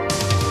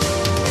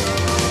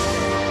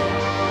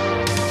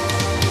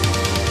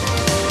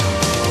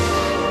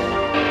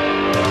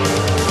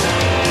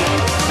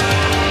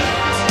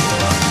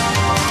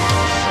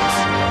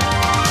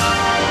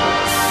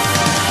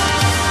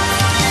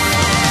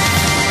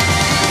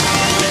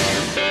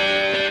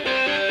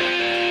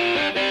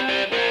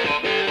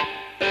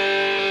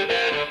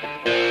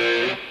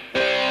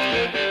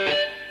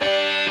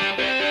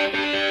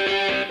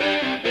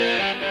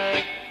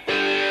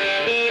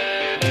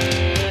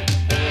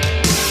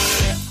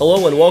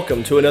Hello and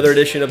welcome to another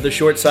edition of the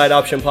Short Side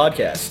Option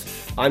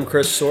Podcast. I'm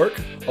Chris Sork,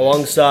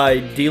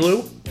 alongside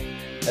DLew,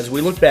 as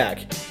we look back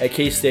at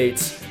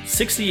K-State's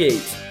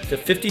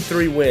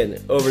 68-53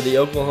 win over the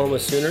Oklahoma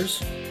Sooners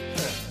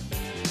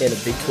in a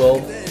Big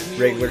 12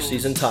 regular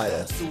season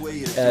title.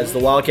 As the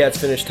Wildcats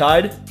finish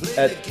tied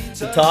at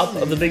the top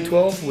of the Big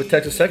 12 with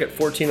Texas Tech at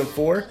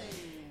 14-4,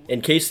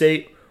 and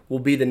K-State will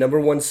be the number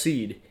one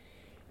seed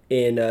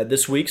in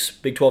this week's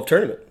Big 12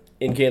 tournament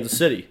in Kansas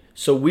City.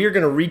 So we are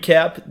going to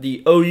recap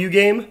the OU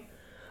game,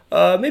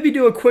 maybe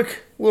do a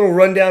quick little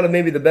rundown of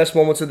maybe the best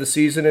moments of the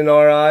season in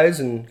our eyes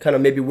and kind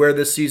of maybe where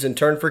this season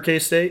turned for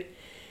K-State,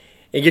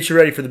 and get you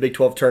ready for the Big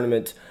 12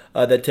 tournament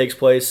that takes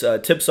place.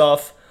 Tips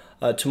off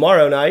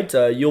tomorrow night.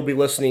 You'll be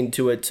listening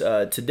to it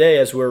today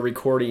as we're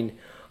recording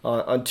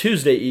on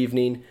Tuesday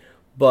evening,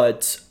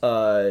 but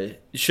it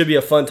should be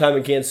a fun time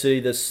in Kansas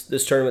City.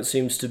 This tournament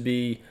seems to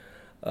be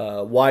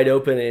wide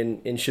open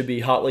and should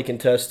be hotly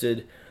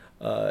contested,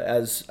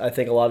 as I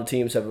think a lot of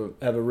teams have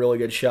a really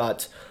good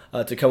shot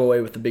to come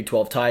away with the Big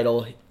 12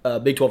 title,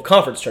 Big 12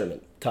 Conference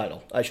Tournament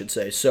title, I should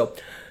say. So,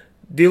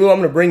 DLew, I'm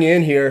going to bring you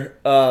in here.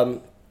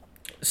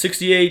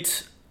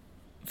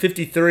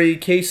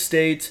 68-53,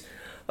 K-State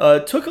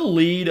took a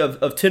lead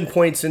of 10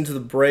 points into the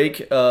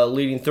break,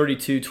 leading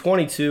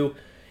 32-22,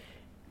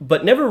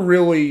 but never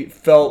really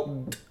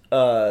felt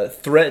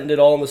threatened at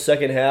all in the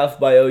second half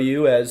by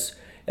OU as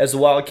the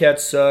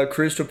Wildcats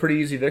cruised to a pretty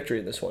easy victory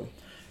in this one.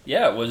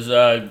 Yeah, it was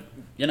it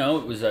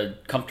was a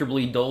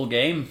comfortably dull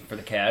game for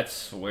the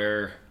Cats,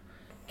 where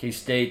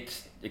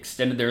K-State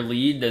extended their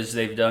lead as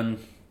they've done,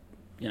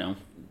 it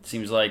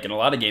seems like in a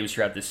lot of games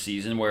throughout this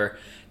season, where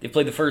they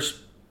played the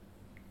first,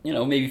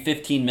 maybe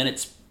 15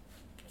 minutes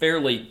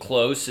fairly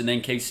close, and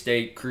then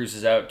K-State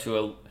cruises out to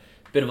a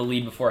bit of a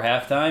lead before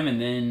halftime, and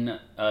then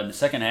the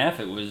second half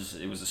it was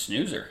a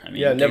snoozer. I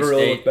mean, never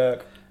really looked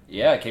back.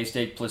 Yeah,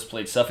 K-State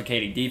played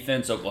suffocating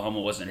defense.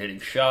 Oklahoma wasn't hitting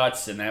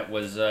shots, and that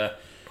was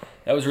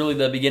really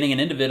the beginning and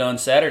end of it on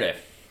Saturday.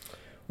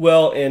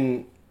 Well,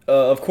 and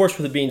of course,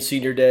 with it being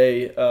senior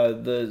day,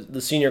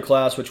 the senior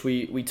class, which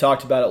we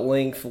talked about at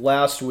length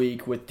last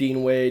week with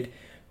Dean Wade,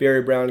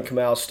 Barry Brown, and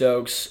Kamal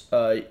Stokes,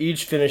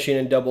 each finishing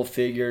in double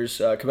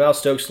figures. Kamal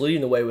Stokes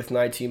leading the way with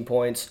 19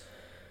 points.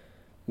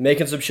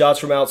 Making some shots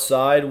from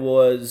outside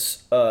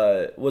was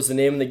the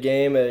name of the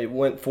game. It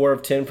went 4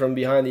 of 10 from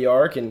behind the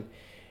arc, and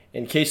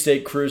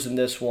K-State cruised in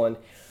this one.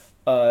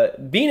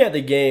 Being at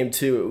the game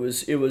too,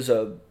 it was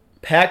a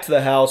packed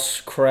the house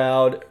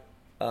crowd.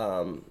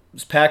 It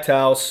was packed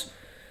house.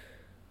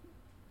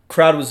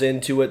 Crowd was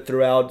into it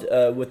throughout.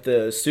 With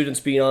the students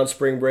being on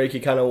spring break, you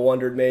kind of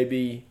wondered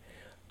maybe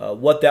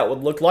what that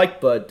would look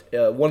like. But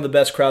one of the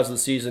best crowds of the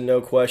season,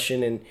 no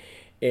question.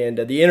 And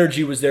the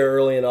energy was there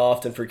early and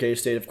often for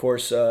K-State, of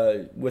course,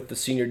 with the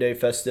senior day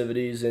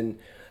festivities and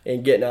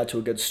getting out to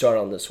a good start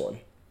on this one.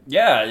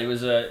 Yeah, it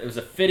was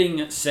a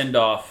fitting send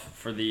off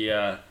for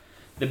the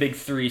big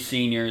three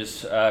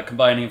seniors,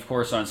 combining, of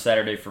course, on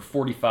Saturday for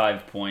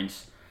 45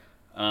 points.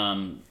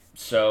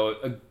 So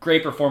a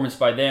great performance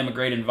by them, a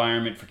great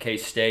environment for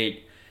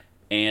K-State,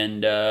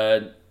 and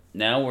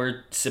now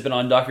we're sipping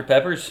on Dr.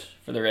 Peppers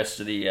for the rest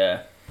of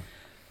the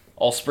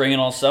all spring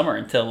and all summer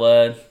until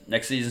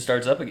next season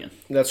starts up again.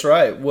 That's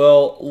right.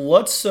 Well,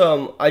 let's.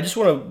 I just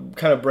want to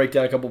kind of break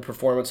down a couple of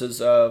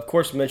performances. Of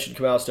course, mentioned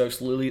Kamal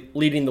Stokes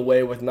leading the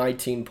way with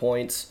 19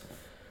 points.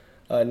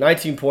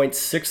 19 points,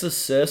 6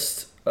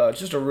 assists.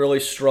 Just a really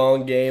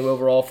strong game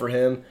overall for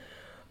him.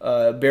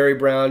 Barry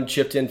Brown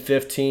chipped in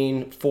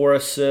 15, 4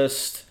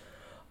 assists.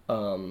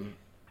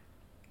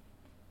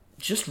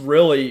 Just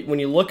really, when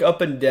you look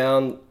up and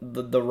down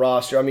the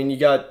roster, I mean, you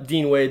got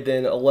Dean Wade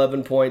then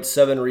 11 points,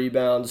 7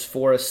 rebounds,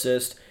 4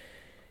 assists.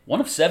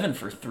 1 of 7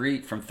 from three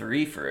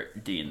for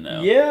Dean, though.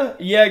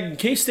 Yeah.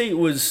 K-State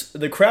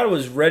the crowd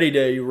was ready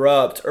to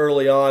erupt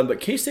early on, but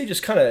K-State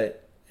just kind of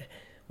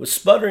was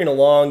sputtering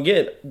along,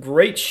 getting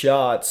great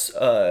shots,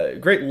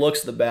 great looks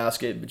at the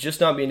basket, but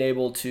just not being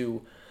able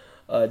to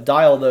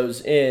dial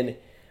those in.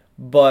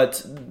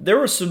 But there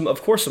were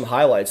some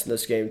highlights in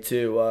this game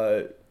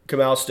too.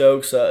 Kamal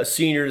Stokes, a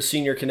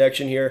senior-to-senior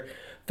connection here,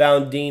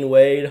 found Dean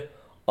Wade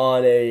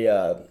on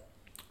a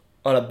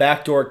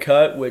backdoor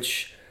cut,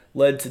 which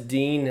led to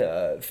Dean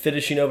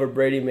finishing over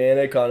Brady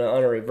Manick on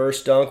a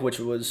reverse dunk, which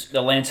was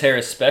the Lance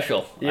Harris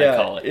special, I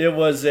call it. It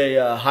was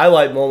a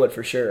highlight moment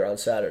for sure on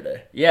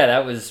Saturday. Yeah,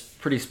 that was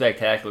pretty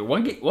spectacular.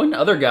 One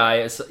other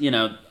guy,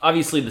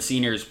 obviously the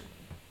seniors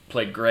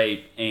played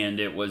great, and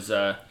it was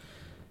a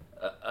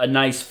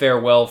nice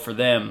farewell for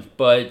them.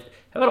 But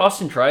how about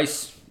Austin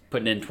Trice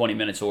putting in 20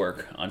 minutes of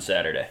work on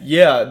Saturday?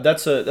 Yeah,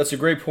 that's a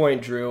great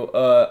point, Drew.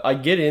 I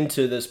get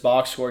into this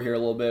box score here a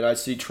little bit. I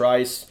see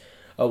Trice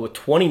with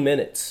 20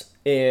 minutes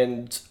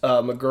and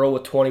McGurl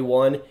with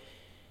 21.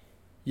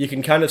 You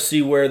can kind of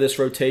see where this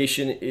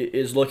rotation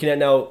is looking at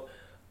now.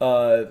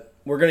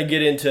 We're going to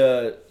get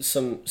into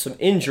some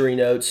injury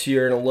notes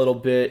here in a little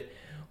bit,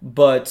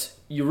 but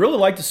you really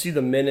like to see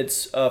the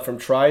minutes from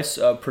Trice.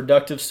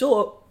 Productive,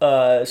 still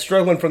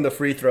struggling from the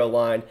free throw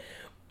line.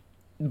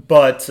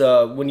 But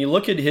when you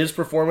look at his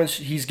performance,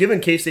 he's given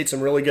K-State some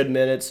really good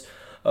minutes,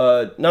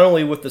 not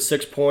only with the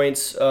 6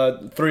 points,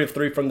 3 of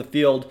 3 from the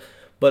field,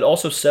 but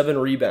also 7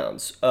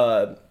 rebounds.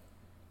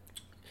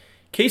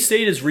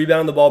 K-State has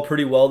rebounded the ball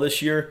pretty well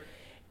this year,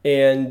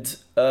 and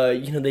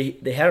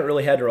they hadn't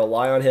really had to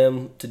rely on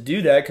him to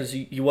do that because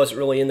he wasn't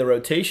really in the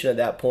rotation at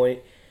that point.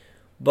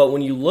 But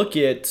when you look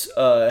at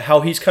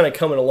how he's kind of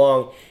coming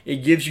along, it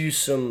gives you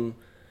some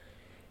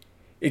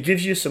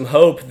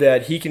hope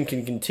that he can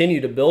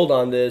continue to build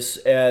on this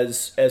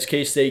as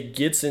K-State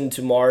gets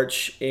into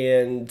March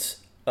and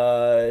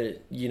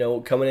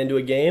coming into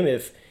a game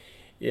if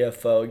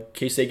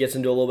K-State gets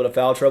into a little bit of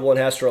foul trouble and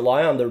has to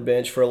rely on their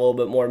bench for a little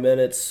bit more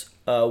minutes,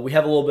 we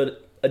have a little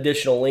bit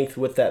additional length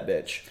with that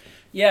bench.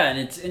 Yeah, and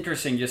it's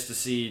interesting just to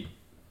see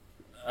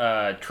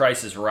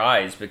Trice's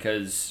rise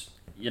because,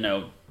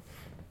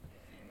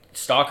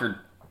 Stockard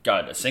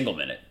got a single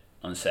minute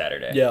on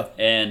Saturday. Yeah.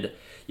 And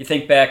you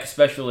think back,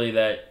 especially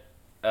that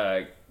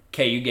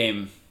KU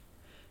game,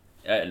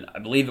 I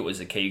believe it was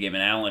the KU game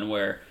in Allen,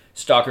 where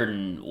Stockard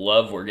and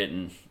Love were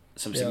getting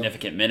some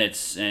significant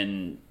minutes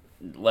and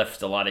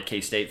left a lot of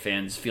K-State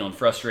fans feeling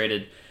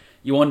frustrated.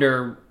 You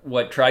wonder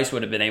what Trice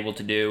would have been able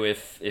to do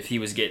if he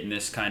was getting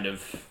this kind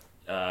of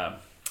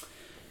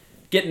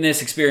getting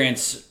this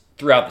experience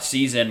throughout the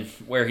season,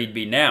 where he'd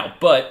be now.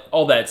 But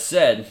all that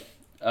said,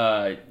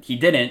 he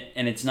didn't,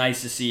 and it's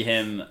nice to see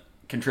him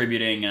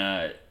contributing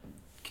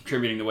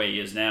the way he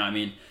is now. I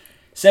mean,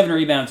 7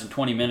 rebounds in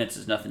 20 minutes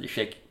is nothing to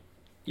shake.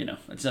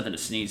 It's nothing to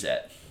sneeze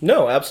at.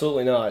 No,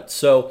 absolutely not.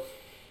 So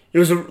it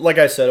was, like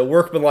I said, a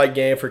workmanlike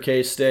game for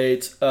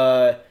K-State.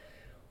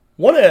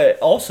 Want to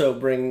also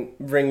bring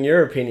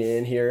your opinion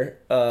in here.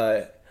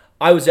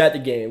 I was at the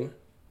game,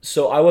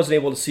 so I wasn't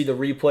able to see the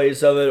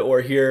replays of it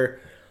or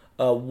hear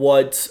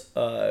what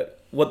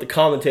the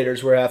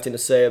commentators were having to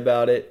say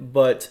about it.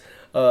 But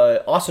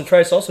Austin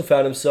Trice also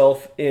found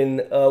himself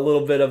in a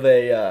little bit of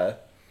a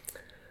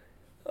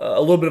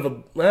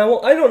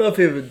well, I don't know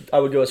if I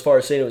would go as far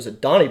as saying it was a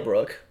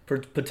Donnybrook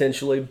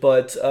potentially,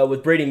 but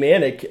with Brady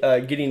Manick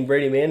getting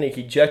Brady Manick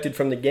ejected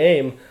from the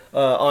game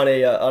on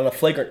a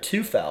flagrant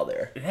 2 foul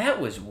there.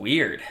 That was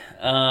weird.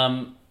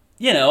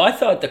 I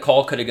thought the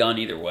call could have gone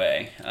either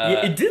way.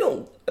 It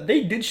didn't.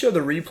 They did show the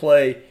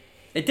replay.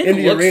 It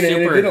didn't look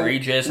super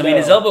egregious. No. I mean,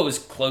 his elbow was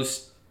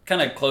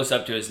kind of close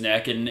up to his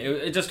neck, and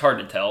it's just hard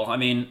to tell. I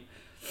mean,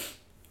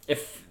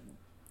 if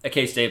a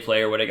K-State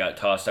player would have got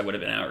tossed, I would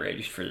have been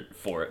outraged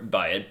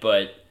by it.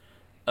 But,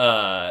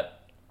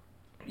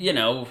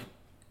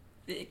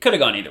 it could have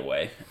gone either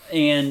way.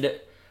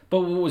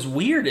 But what was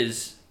weird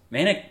is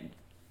Manick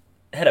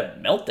had a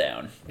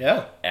meltdown.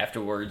 Yeah.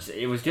 Afterwards,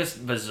 it was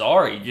just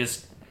bizarre. He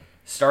just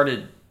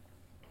started.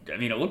 I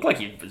mean, it looked like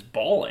he was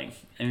bawling.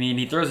 I mean,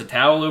 he throws a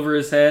towel over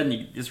his head, and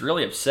he's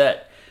really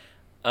upset.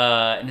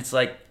 And it's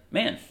like,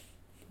 man,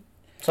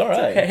 it's all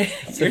right. Okay.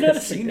 You're not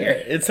a senior.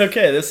 It's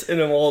okay. It's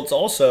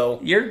also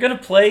you're gonna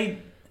play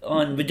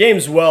on the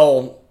game's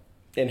well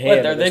in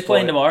hand. Are they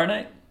playing tomorrow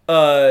night?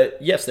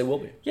 Yes, they will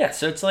be. Yeah,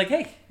 so it's like,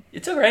 hey,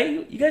 it's all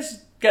right. You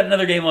guys got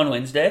another game on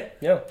Wednesday.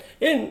 Yeah,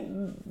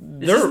 and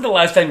this isn't the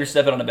last time you're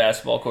stepping on a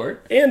basketball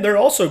court. And they're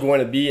also going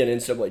to be an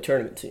NCAA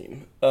tournament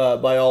team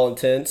by all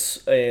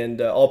intents and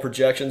all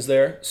projections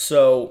there.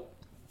 So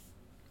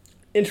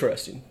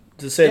interesting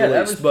to say the least. Yeah,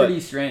 that was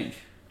pretty strange.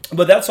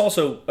 But that's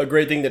also a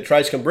great thing that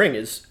Trice can bring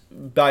is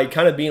by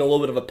kind of being a little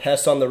bit of a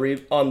pest on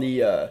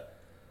the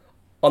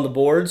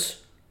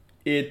boards.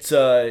 It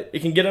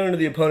can get under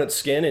the opponent's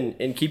skin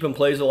and keep him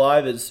plays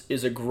alive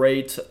is a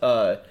great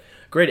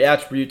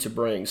attribute to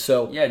bring.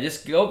 So yeah,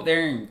 just go up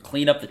there and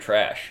clean up the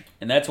trash,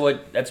 and that's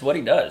what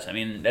he does. I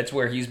mean, that's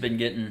where he's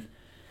been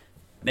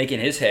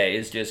making his hay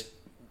is just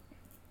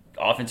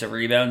offensive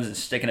rebounds and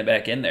sticking it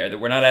back in there. That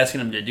we're not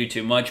asking him to do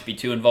too much, be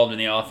too involved in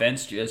the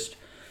offense, just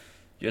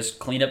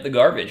clean up the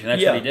garbage, and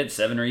that's what he did.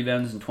 7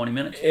 rebounds in 20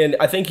 minutes. And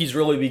I think he's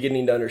really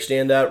beginning to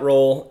understand that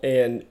role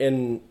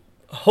and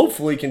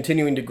hopefully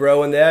continuing to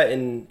grow in that.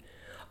 And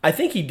I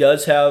think he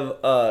does have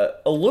a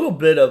little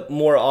bit of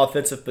more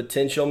offensive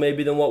potential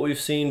maybe than what we've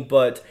seen.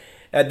 But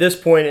at this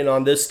point and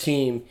on this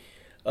team,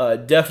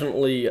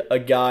 definitely a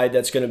guy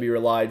that's going to be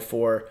relied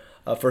for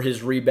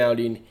his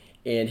rebounding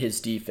and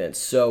his defense.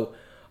 So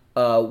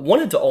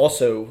wanted to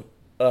also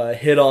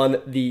hit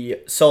on the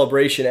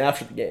celebration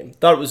after the game.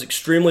 Thought it was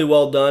extremely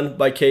well done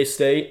by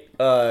K-State,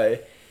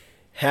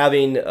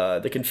 having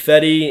the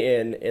confetti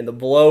and the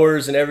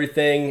blowers and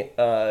everything,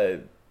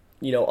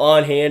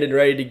 on hand and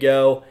ready to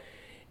go,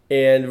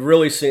 and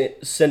really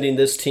sending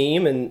this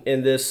team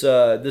and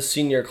this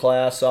senior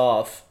class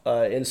off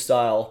in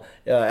style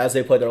as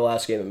they played their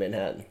last game in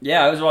Manhattan.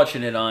 Yeah, I was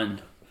watching it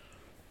on.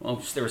 Well,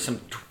 there was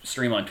some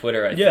stream on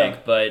Twitter, I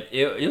think, but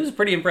it was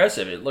pretty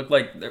impressive. It looked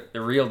like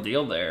the real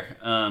deal there.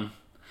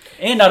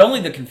 And not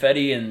only the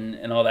confetti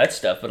and all that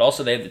stuff, but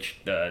also they have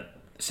the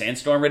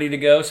sandstorm ready to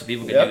go so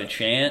people can do the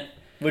chant.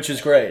 Which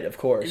is great, of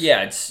course.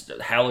 Yeah, it's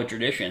a hallowed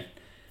tradition.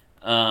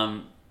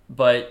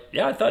 But,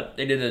 yeah, I thought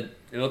they did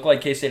it looked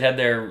like K-State had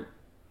their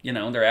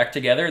their act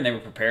together and they were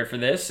prepared for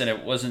this, and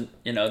it wasn't,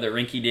 the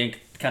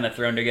rinky-dink kind of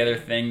thrown together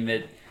thing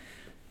that,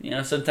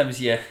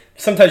 sometimes you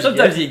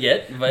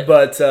get.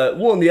 But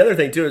and the other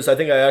thing too is I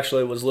think I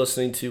actually was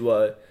listening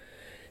to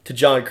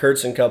John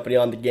Kurtz and company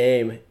on the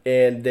game,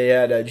 and they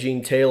had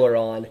Gene Taylor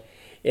on,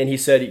 and he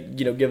said,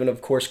 given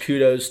of course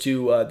kudos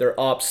to their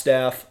ops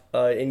staff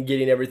in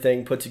getting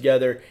everything put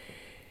together.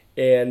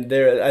 And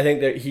I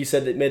think that he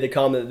said that made the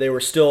comment that they were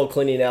still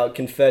cleaning out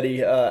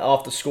confetti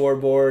off the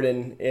scoreboard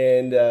and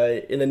in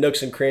the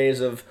nooks and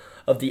crannies of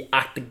the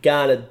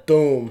Octagon of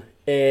Doom.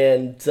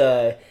 And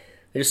they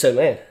just said,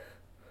 man,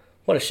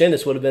 what a shame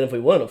this would have been if we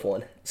wouldn't have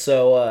won.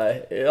 So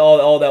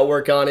all that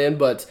work on in,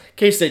 but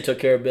K-State took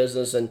care of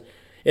business and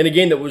in a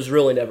game that was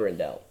really never in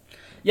doubt.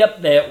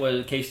 Yep,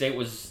 K-State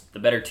was the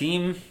better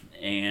team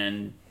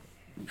and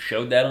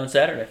showed that on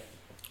Saturday.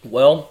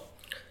 Well,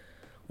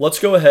 let's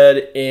go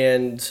ahead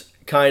and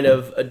kind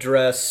of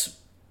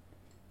address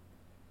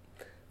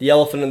the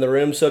elephant in the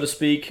room, so to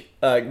speak,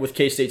 with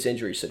K-State's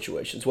injury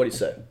situations. What do you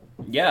say?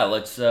 Yeah,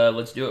 let's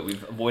do it.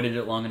 We've avoided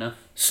it long enough.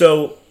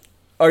 So,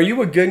 are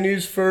you a good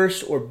news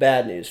first or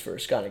bad news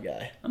first kind of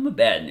guy? I'm a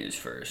bad news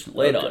first.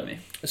 Lay it on me.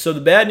 So the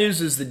bad news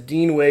is that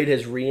Dean Wade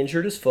has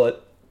re-injured his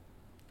foot,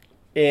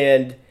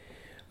 and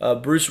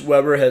Bruce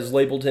Weber has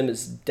labeled him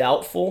as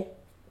doubtful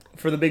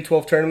for the Big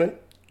 12 tournament.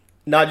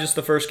 Not just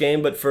the first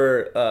game, but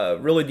for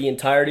really the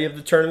entirety of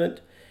the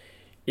tournament.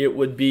 It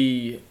would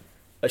be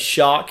a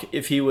shock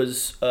if he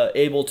was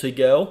able to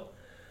go.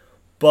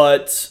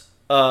 But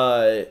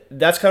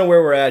that's kind of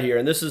where we're at here.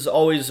 And this is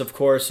always, of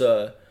course,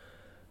 a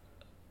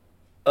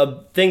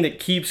thing that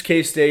keeps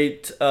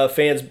K-State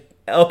fans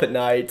up at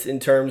night in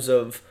terms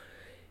of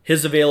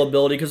his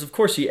availability. Because, of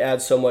course, he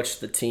adds so much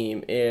to the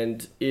team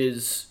and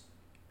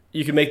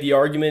you can make the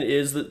argument,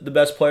 is the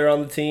best player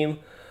on the team.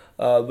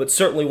 But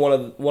certainly one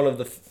of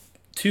the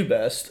two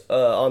best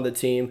on the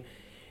team,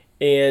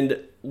 and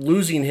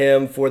losing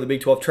him for the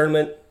Big 12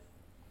 tournament,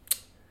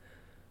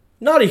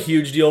 not a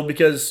huge deal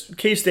because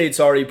K-State's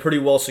already pretty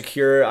well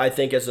secure, I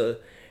think, as a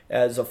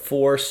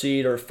 4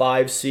 seed or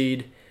 5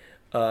 seed.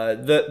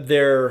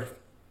 Their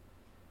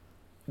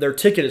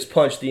ticket is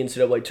punched the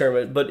NCAA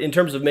tournament, but in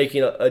terms of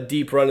making a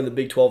deep run in the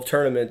Big 12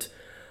 tournament,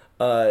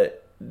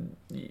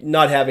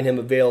 not having him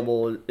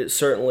available, it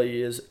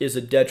certainly is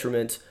a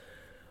detriment.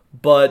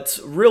 But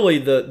really,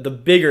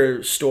 the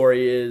bigger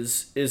story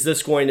is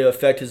this going to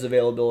affect his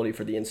availability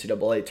for the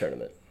NCAA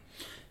tournament?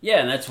 Yeah,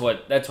 and that's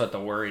what the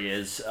worry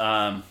is.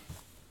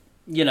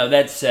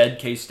 That said,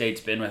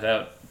 K-State's been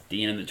without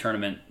Dean in the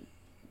tournament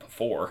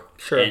before,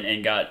 sure,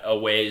 and got a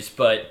ways,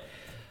 but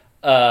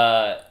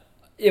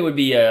it would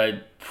be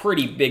a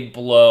pretty big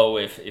blow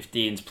if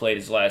Dean's played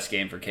his last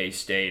game for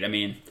K-State. I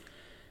mean,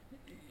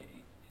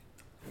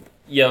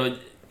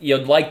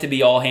 you'd like to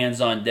be all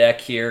hands on deck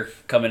here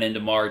coming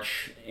into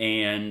March,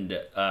 and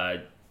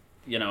I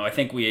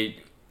think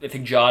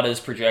Jada's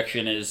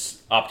projection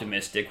is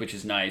optimistic, which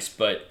is nice,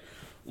 but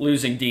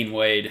losing Dean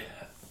Wade,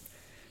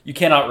 you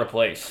cannot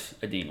replace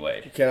a Dean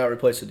Wade. You cannot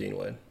replace a Dean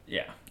Wade.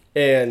 Yeah.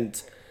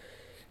 And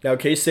now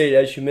K-State,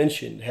 as you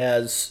mentioned,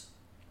 has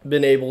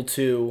been able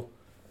to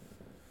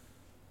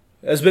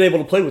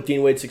play with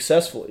Dean Wade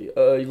successfully.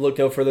 You look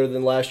no further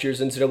than last year's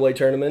NCAA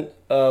tournament,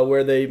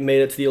 where they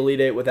made it to the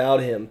Elite Eight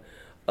without him.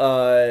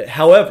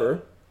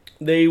 However,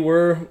 they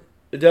were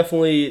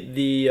definitely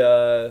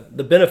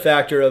the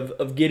benefactor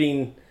of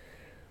getting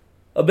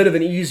a bit of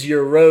an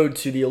easier road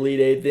to the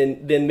Elite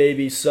Eight than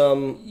maybe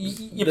some.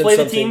 You play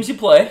the teams you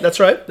play. That's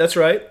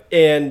right.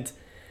 And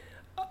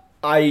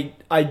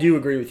I do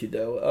agree with you,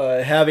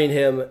 though. Having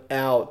him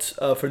out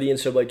for the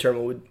NCAA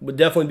tournament would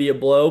definitely be a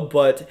blow.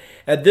 But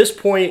at this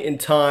point in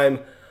time,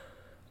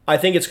 I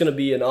think it's going to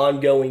be an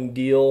ongoing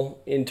deal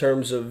in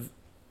terms of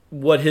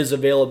what his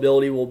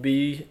availability will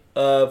be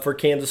for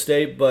Kansas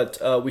State. But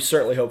we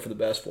certainly hope for the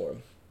best for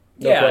him.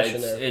 No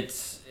question there.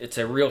 It's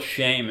a real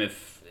shame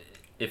if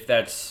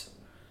that's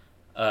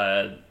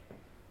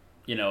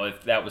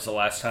if that was the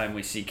last time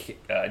we see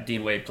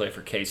Dean Wade play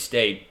for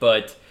K-State.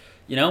 But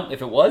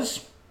if it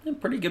was, a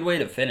pretty good way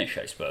to finish,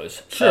 I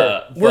suppose.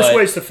 Sure. Worst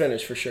ways to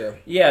finish, for sure.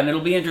 Yeah, and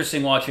it'll be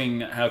interesting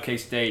watching how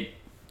K-State,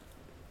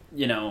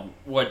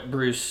 what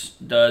Bruce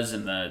does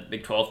in the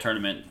Big 12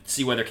 tournament,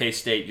 see whether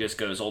K-State just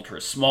goes ultra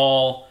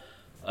small.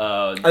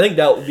 I think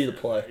that would be the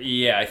play.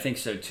 Yeah, I think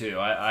so, too.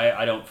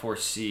 I don't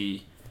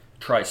foresee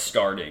Trice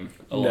starting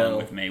along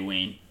with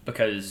Mayween,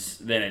 because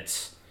then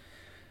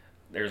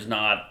there's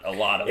not a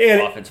lot of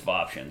offensive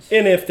options.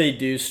 And if they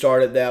do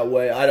start it that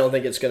way, I don't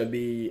think it's going to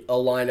be a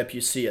lineup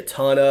you see a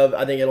ton of.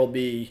 I think it'll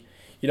be,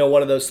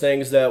 one of those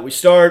things that we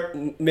start,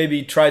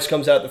 maybe Trice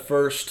comes out the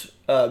first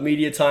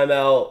media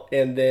timeout,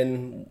 and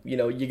then,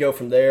 you go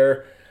from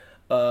there.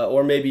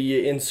 Or maybe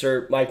you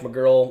insert Mike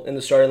McGurl in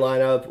the starting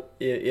lineup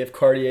if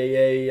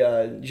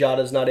Cartier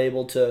Jada's not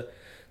able to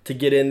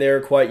get in there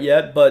quite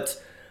yet.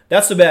 But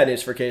that's the bad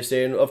news for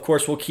K-State. And, of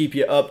course, we'll keep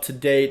you up to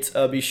date.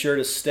 Be sure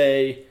to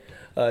stay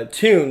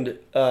tuned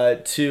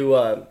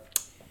to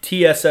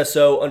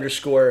TSSO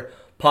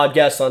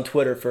podcast on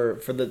Twitter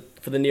for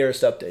the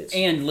nearest updates.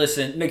 And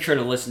make sure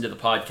to listen to the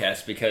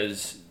podcast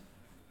because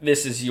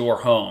this is your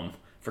home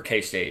for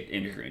K-State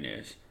injury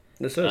news.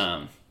 This is.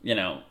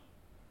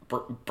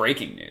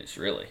 Breaking news,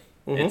 really.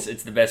 Mm-hmm.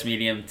 It's the best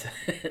medium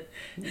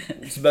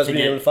it's the best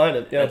medium to find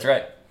it. Yeah. That's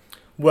right.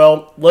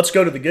 Well, let's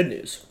go to the good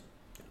news.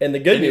 And the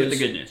good news.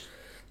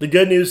 The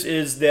good news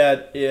is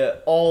that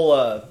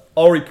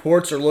all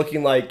reports are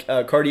looking like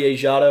Cartier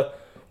Jada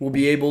will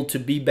be able to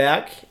be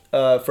back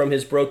from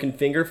his broken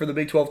finger for the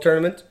Big 12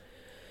 tournament.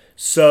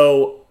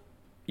 So,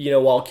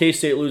 while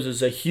K-State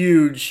loses a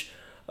huge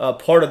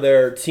part of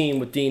their team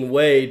with Dean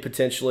Wade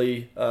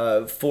potentially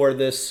for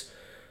this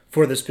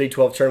Big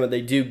 12 tournament,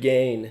 they do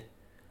gain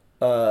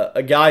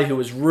a guy who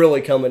was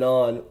really coming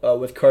on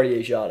with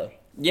Cartier Jada.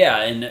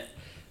 Yeah, and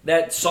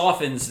that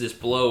softens this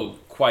blow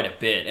quite a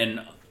bit.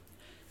 And,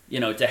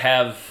 to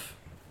have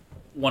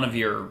one of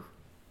your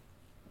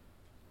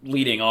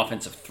leading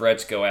offensive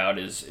threats go out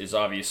is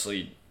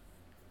obviously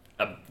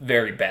a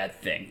very bad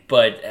thing.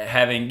 But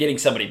getting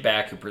somebody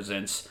back who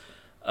presents,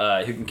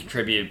 who can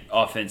contribute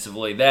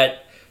offensively,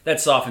 that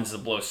softens the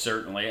blow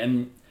certainly.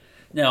 And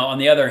now, on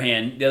the other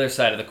hand, the other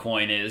side of the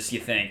coin is you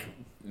think,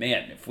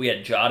 man, if we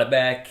had Jada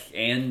back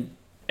and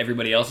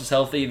everybody else is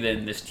healthy,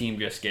 then this team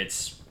just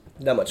gets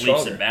that much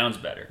leaps stronger. And bounds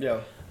better.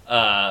 Yeah.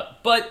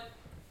 But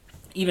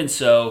even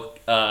so,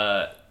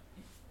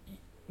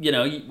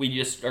 we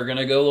just are going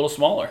to go a little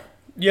smaller.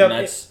 Yeah.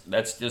 And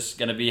that's just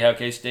going to be how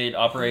K-State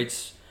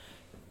operates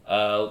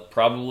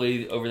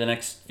probably over the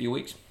next few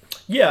weeks.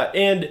 Yeah,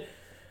 and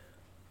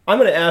I'm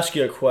going to ask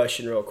you a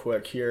question real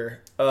quick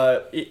here.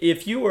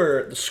 If you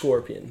were the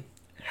Scorpion,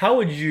 how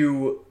would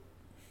you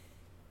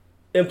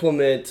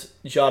implement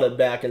Jada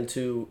back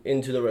into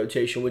the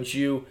rotation? Would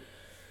you,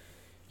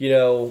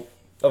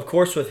 of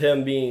course, with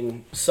him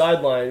being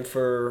sidelined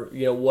for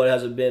what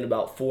has it been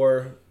about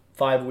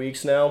 4-5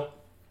 weeks now,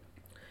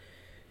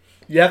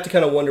 you have to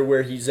kind of wonder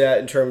where he's at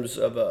in terms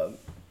of a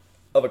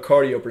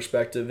cardio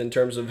perspective, in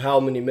terms of how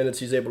many minutes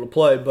he's able to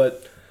play.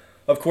 But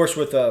of course,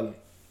 with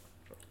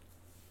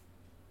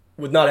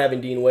not having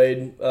Dean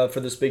Wade for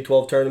this Big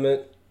 12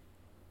 tournament,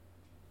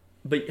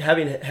 but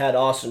having had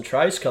Austin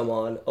Trice come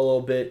on a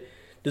little bit,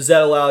 does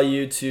that allow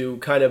you to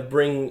kind of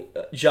bring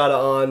Jada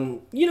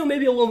on,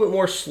 maybe a little bit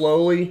more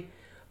slowly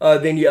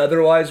than you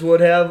otherwise would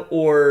have?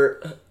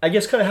 Or I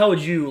guess kind of how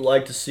would you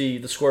like to see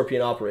the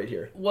Scorpion operate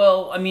here?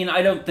 Well, I mean,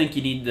 I don't think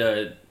you need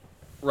to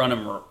run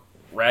him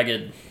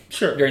ragged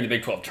during the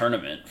Big 12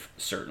 tournament,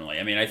 certainly.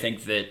 I mean, I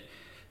think that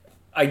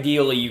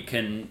ideally you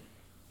can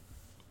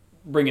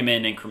bring him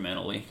in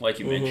incrementally, like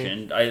you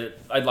mentioned.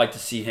 I'd like to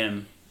see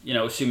him,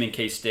 assuming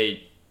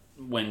K-State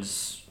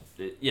wins,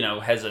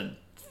 has a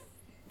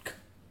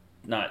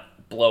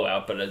not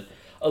blowout, but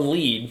a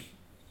lead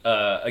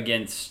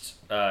against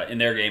in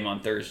their game on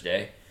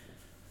Thursday.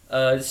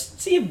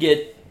 See him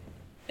get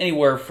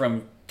anywhere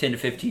from 10 to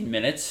 15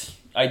 minutes,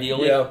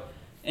 ideally,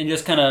 and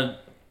just kind of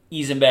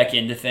ease him back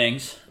into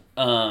things,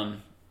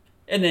 and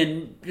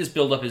then just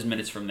build up his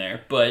minutes from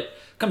there. But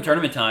come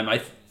tournament time,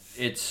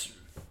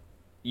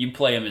 you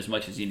play him as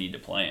much as you need to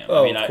play him.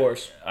 Oh, of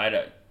course.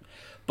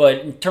 But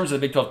in terms of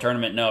the Big 12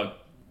 tournament, no,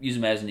 use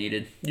him as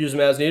needed. Use him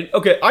as needed.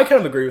 Okay, I kind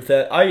of agree with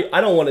that.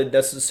 I don't want to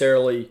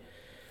necessarily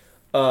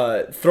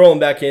throw him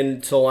back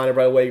into the lineup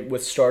right away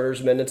with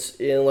starters minutes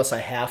unless I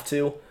have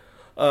to.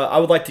 I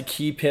would like to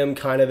keep him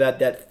kind of at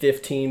that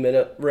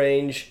 15-minute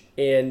range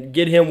and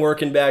get him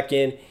working back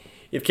in.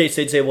 If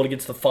K-State's able to get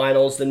to the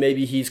finals, then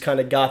maybe he's kind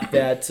of got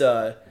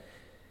that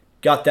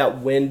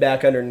win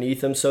back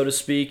underneath him, so to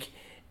speak.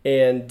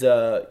 And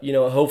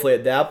hopefully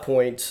at that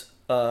point,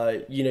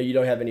 you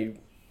don't have any.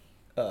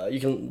 You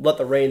can let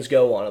the reins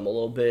go on him a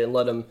little bit and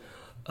let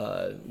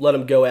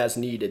him go as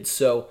needed.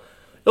 So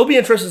it'll be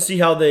interesting to see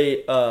how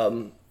they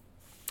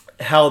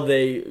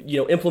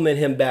implement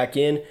him back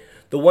in.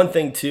 The one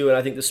thing too, and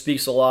I think this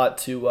speaks a lot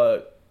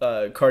to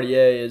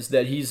Cartier, is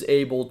that he's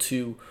able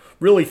to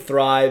really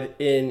thrive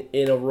in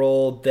a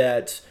role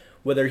that,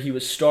 whether he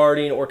was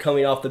starting or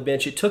coming off the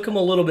bench, it took him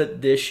a little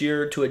bit this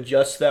year to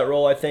adjust to that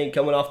role, I think,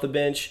 coming off the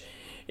bench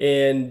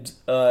and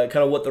kind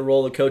of what the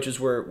role the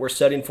coaches were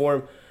setting for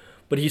him.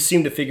 But he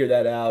seemed to figure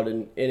that out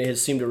and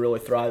has seemed to really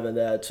thrive in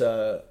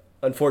that,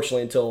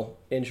 unfortunately, until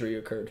injury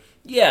occurred.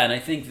 Yeah, and I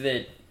think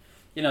that,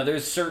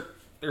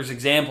 there's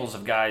examples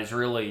of guys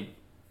really,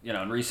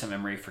 in recent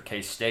memory for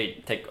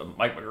K-State. Take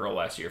Mike McGurl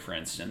last year, for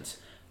instance.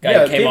 Guy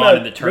who came on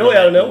in the tournament. Really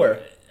out of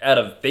nowhere. Out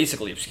of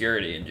basically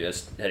obscurity and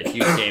just had a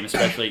huge game,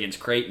 especially against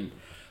Creighton.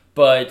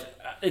 But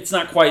it's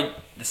not quite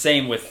the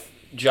same with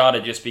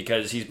Jada just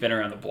because he's been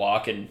around the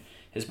block and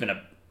has been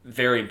a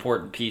very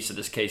important piece of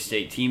this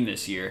K-State team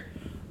this year.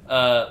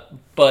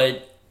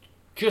 But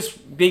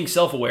just being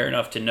self-aware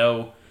enough to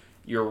know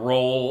your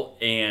role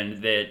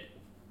and that,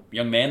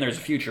 young man, there's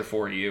a future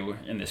for you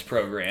in this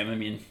program. I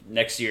mean,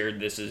 next year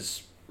this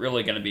is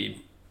really going to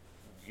be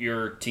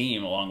your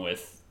team along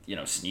with,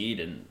 Snead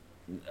and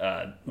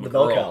the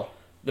bell cow.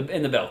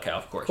 And the bell cow,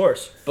 of course. Of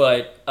course.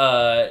 But,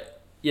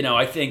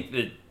 I think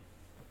that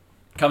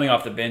coming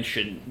off the bench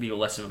should be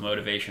less of a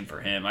motivation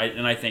for him.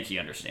 I think he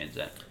understands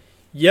that.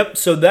 Yep.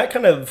 So that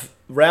kind of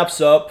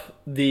wraps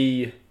up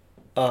the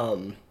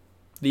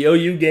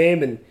OU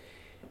game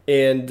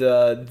and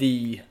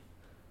the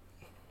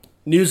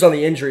news on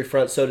the injury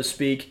front, so to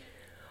speak.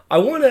 I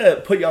want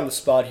to put you on the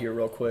spot here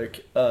real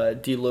quick,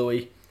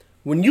 DLew.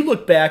 When you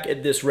look back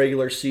at this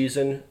regular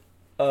season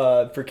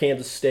for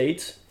Kansas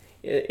State,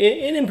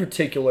 and in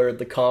particular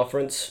the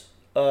conference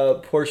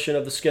portion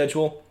of the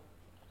schedule,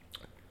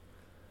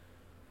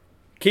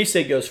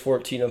 K-State goes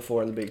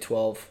 14-4 in the Big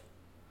 12,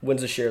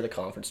 wins a share of the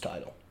conference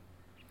title.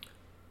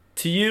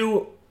 To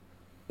you,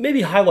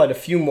 maybe highlight a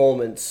few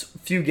moments, a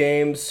few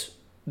games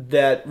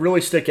that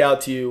really stick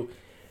out to you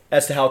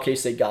as to how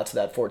K-State got to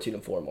that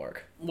 14-4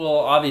 mark. Well,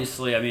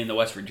 obviously, the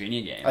West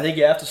Virginia game. I think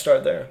you have to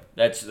start there.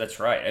 That's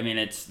right.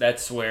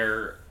 That's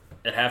where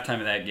at halftime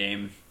of that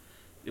game,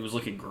 it was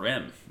looking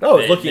grim. No,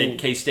 it was looking.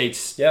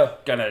 K-State's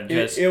gonna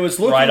just it was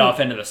looking, ride off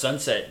into the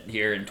sunset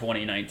here in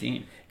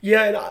 2019.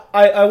 Yeah, and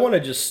I want to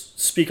just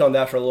speak on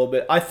that for a little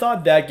bit. I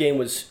thought that game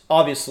was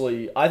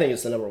obviously. I think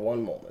it's the number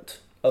one moment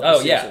of the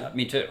season. Yeah,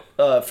 me too.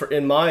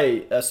 In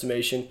my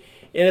estimation,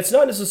 and it's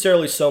not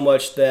necessarily so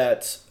much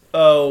that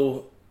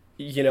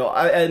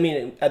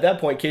at that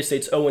point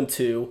K-State's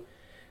 0-2.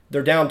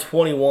 They're down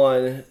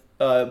 21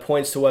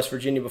 points to West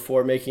Virginia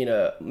before making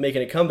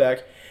a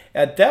comeback.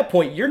 At that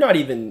point, you're not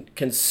even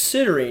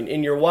considering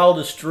in your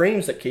wildest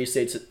dreams that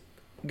K-State's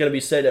going to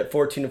be set at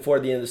 14-4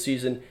 at the end of the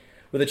season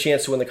with a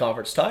chance to win the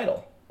conference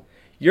title.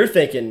 You're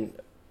thinking,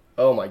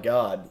 oh my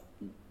God,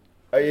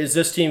 is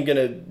this team going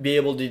to be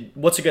able to,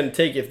 what's it going to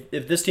take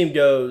if this team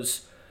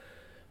goes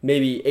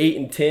maybe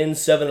 8-10,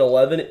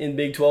 7-11 in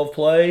Big 12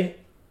 play?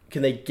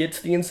 Can they get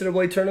to the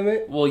NCAA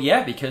tournament? Well,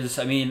 yeah, because,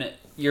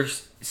 you're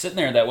sitting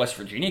there in that West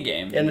Virginia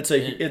game. And it's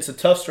a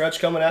tough stretch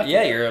coming after.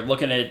 Yeah, you're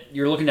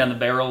looking down the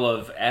barrel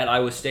of at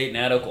Iowa State and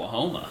at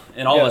Oklahoma.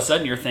 And all of a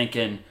sudden you're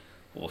thinking,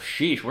 well,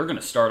 sheesh, we're going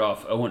to start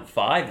off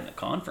 0-5 in the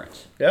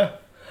conference. Yeah.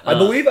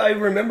 I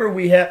remember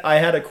I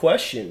had a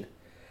question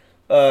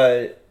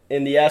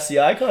in the Ask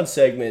the Icon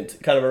segment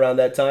kind of around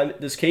that time.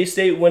 Does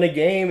K-State win a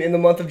game in the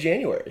month of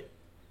January?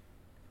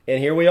 And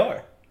here we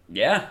are.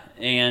 Yeah,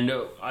 and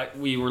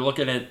we were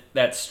looking at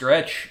that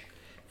stretch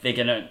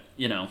thinking,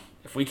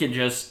 if we can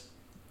just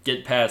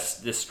get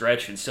past this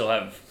stretch and still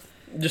have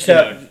just get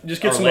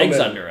our some legs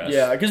momentum under us.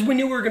 Yeah, because we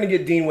knew we were going to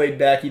get Dean Wade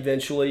back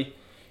eventually,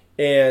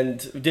 and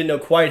didn't know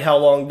quite how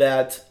long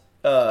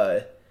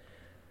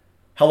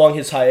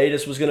his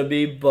hiatus was going to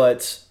be,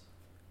 but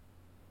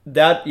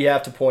that you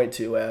have to point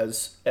to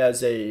as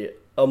a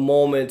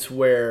moment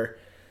where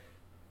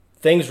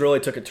things really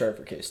took a turn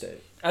for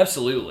K-State.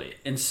 Absolutely.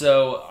 And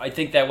so I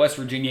think that West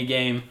Virginia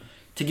game,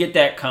 to get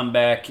that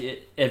comeback,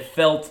 it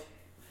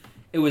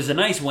was a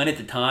nice win at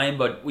the time,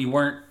 but we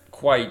weren't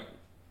quite.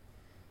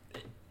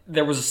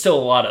 There was still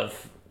a lot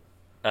of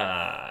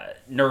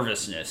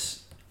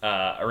nervousness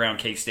around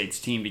K-State's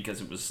team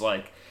because it was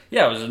like,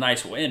 yeah, it was a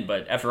nice win,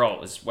 but after all,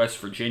 it was West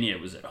Virginia.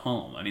 It was at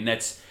home.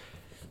 That's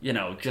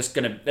that's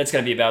gonna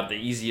be about the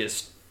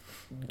easiest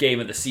game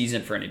of the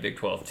season for any Big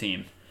 12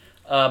 team.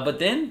 But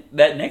then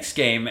that next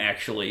game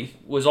actually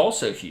was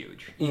also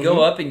huge. You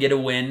go up and get a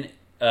win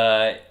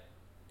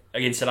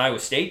against an Iowa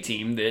State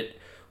team that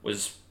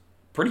was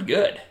pretty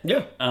good.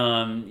 Yeah.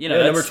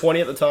 Number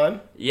 20 at the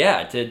time.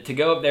 Yeah, to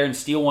go up there and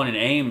steal one in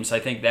Ames, I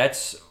think that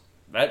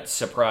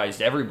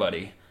surprised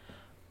everybody.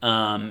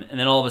 And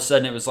then all of a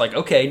sudden it was like,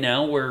 okay,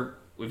 now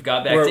we've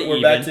got back to even.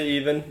 We're back to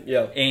even.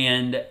 Yeah.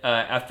 And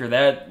after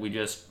that, we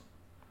just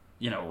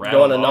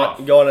rattled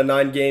off. Go on a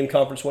 9-game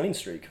conference winning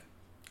streak.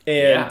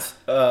 And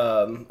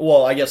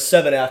I guess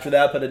 7 after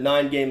that, but a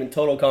 9-game in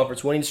total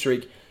conference winning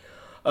streak.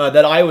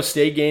 That Iowa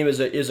State game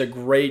is a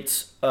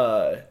great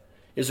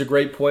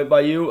point by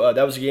you.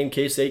 That was a game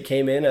K-State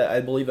came in, I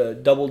believe, a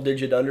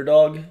double-digit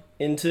underdog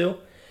into,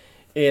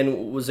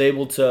 and was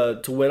able to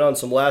win on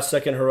some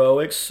last-second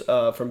heroics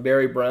from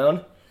Barry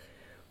Brown.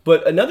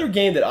 But another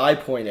game that I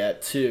point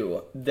at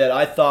too, that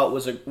I thought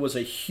was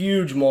a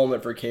huge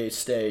moment for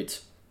K-State,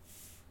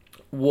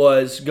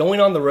 was going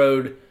on the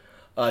road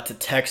to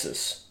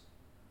Texas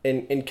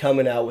and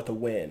coming out with a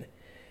win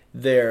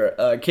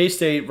there.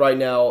 K-State right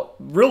now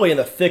really in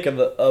the thick of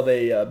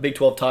a Big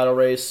 12 title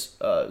race,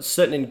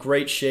 sitting in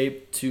great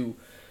shape to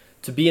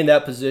be in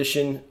that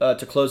position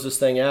to close this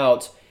thing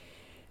out.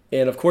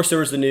 And of course there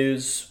was the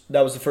news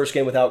that was the first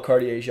game without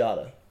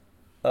Cartier-Jada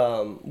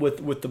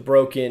with the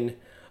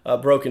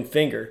broken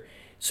finger.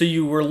 So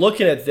you were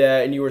looking at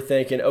that and you were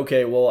thinking,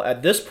 okay, well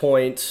at this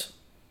point,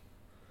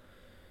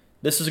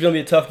 this is going to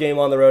be a tough game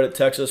on the road at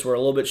Texas. We're a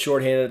little bit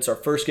shorthanded. It's our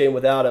first game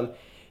without him.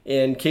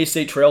 And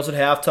K-State trails at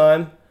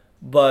halftime,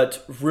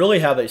 but really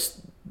have a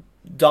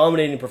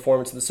dominating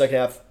performance in the second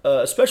half,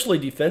 especially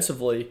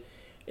defensively,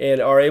 and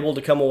are able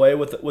to come away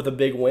with a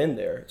big win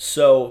there.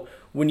 So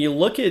when you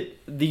look at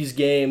these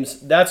games,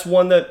 that's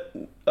one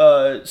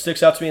that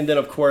sticks out to me. And then,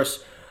 of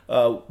course,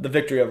 the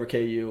victory over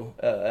KU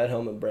at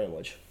home in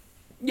Bramlage.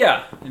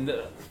 Yeah, and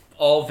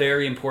all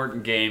very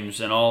important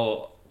games, and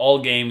all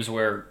games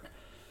where,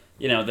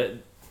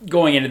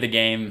 going into the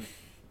game,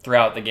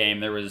 throughout the game.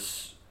 There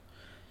was,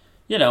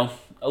 a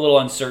little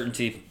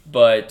uncertainty,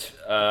 but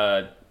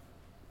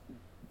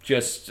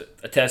just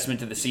a testament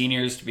to the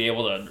seniors to be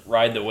able to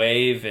ride the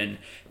wave, and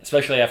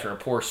especially after a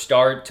poor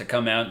start to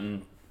come out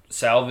and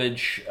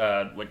salvage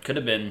what could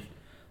have been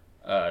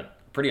a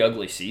pretty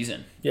ugly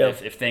season. Yeah.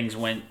 If things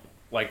went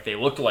like they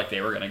looked like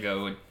they were going to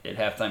go at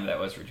halftime of that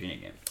West Virginia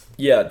game.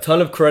 Yeah,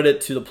 ton of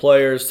credit to the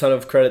players, ton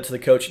of credit to the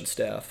coaching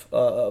staff,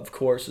 of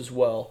course, as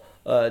well,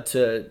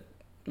 to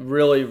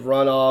really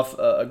run off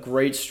a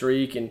great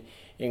streak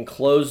and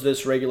close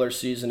this regular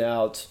season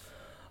out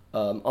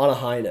on a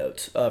high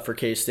note for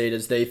K-State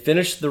as they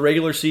finished the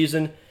regular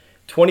season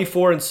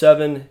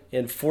 24-7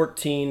 and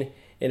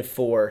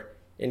 14-4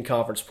 in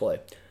conference play.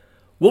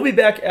 We'll be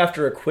back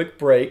after a quick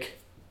break,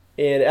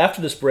 and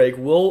after this break,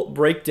 we'll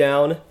break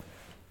down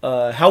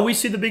how we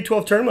see the Big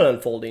 12 tournament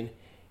unfolding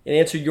and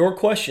answer your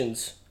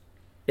questions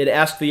and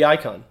Ask the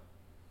Icon.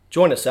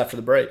 Join us after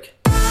the break.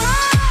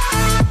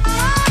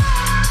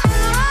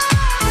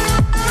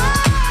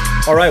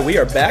 All right, we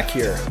are back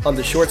here on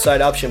the Short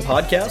Side Option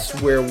podcast,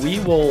 where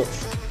we will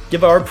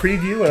give our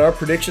preview and our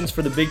predictions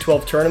for the Big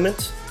 12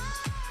 tournament.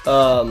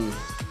 Going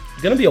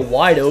to be a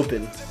wide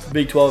open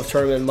Big 12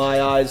 tournament in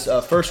my eyes.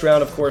 First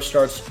round, of course,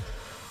 starts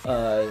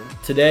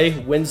today,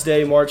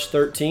 Wednesday, March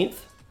 13th.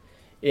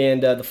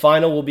 And the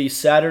final will be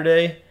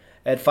Saturday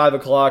at 5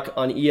 o'clock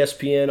on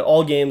ESPN.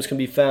 All games can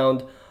be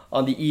found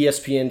on the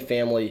ESPN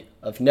family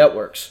of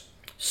networks.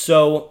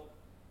 So,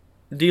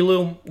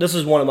 DLew, this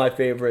is one of my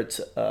favorite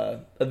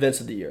events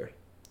of the year.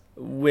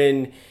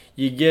 When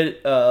you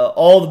get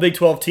all the Big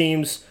 12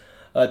 teams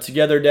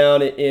together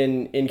down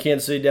in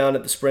Kansas City, down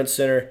at the Sprint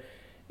Center,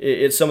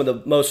 it's some of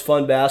the most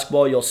fun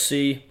basketball you'll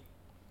see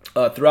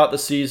throughout the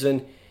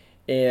season.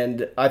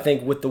 And I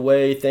think with the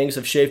way things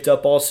have shaped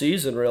up all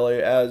season, really,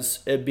 as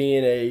it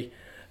being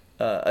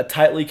a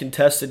tightly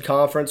contested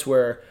conference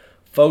where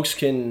folks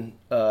can,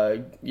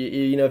 if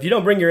you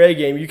don't bring your A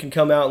game, you can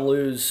come out and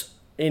lose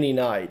any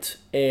night.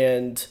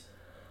 And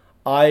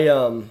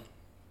I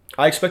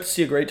expect to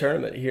see a great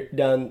tournament here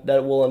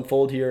that will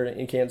unfold here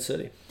in Kansas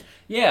City.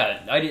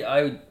 Yeah,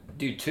 I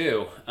do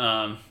too.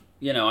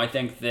 I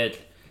think that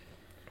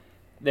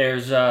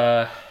there's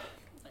I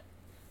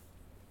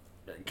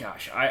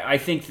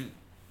think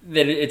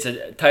that it's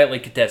a tightly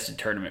contested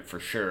tournament for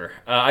sure.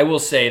 I will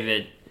say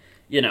that,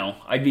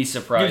 I'd be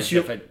surprised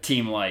if a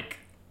team like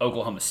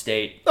Oklahoma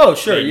State made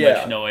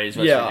much noise.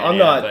 I'm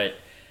not.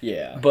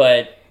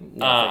 But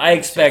I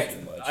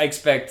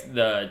expect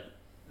the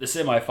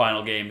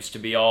semifinal games to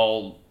be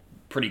all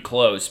pretty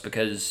close,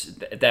 because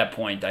at that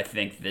point I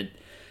think that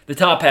the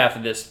top half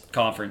of this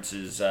conference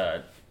is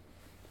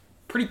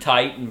pretty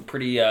tight and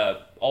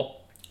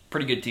all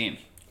pretty good teams.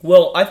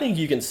 Well, I think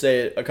you can say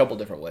it a couple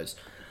different ways.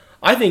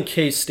 I think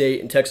K-State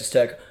and Texas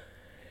Tech,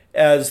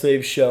 as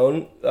they've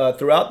shown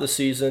throughout the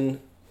season,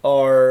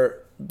 are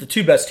the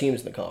two best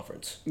teams in the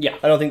conference. Yeah.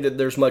 I don't think that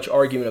there's much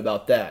argument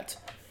about that.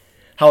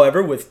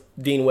 However, with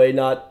Dean Wade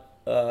not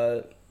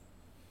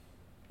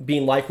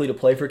being likely to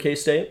play for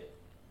K-State,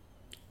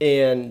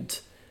 and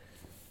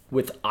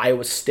with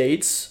Iowa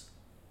State's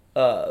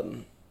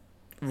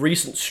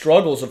recent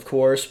struggles, of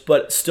course,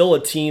 but still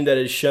a team that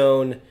has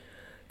shown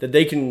that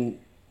they can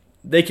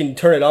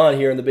turn it on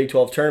here in the Big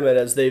 12 tournament,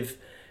 as they've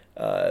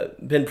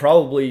been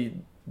probably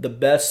the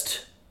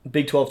best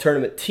Big 12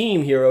 tournament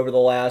team here over the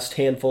last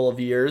handful of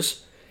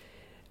years.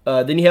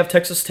 Then you have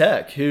Texas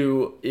Tech,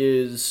 who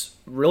is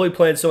really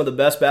playing some of the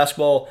best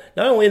basketball,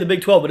 not only in the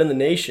Big 12, but in the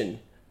nation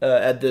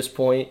at this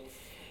point.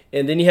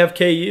 And then you have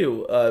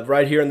KU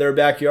right here in their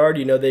backyard.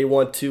 They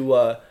want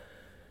to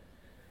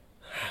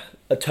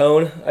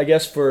atone, I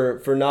guess,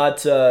 for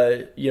not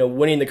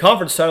winning the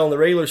conference title in the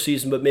regular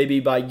season, but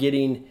maybe by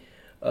getting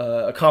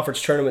a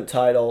conference tournament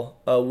title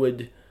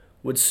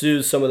would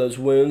soothe some of those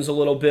wounds a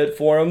little bit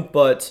for them.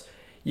 But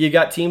you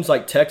got teams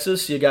like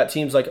Texas, you got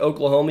teams like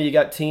Oklahoma, you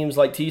got teams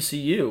like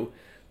TCU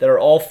that are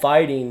all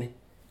fighting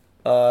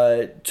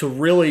to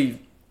really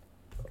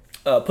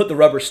put the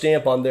rubber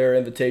stamp on their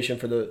invitation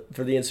for the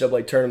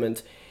NCAA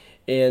tournament,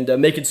 and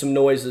making some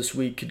noise this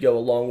week could go a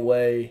long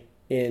way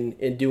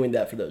in doing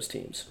that for those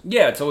teams.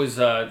 Yeah, it's always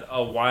a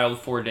wild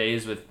 4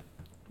 days with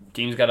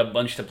teams got a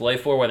bunch to play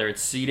for, whether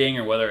it's seeding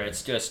or whether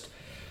it's just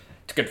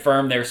to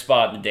confirm their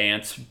spot in the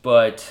dance,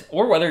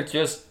 or whether it's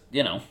just,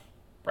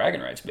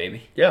 bragging rights,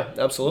 baby. Yeah,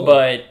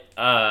 absolutely.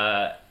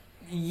 But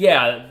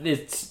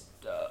it's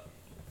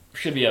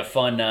should be a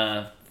fun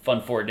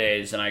 4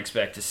 days, and I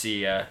expect to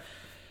see a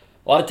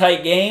lot of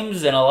tight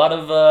games and a lot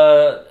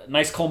of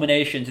nice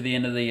culmination to the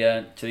end of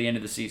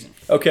the season.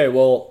 Okay,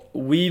 well,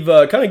 we've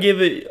kind of gave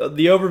it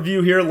the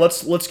overview here.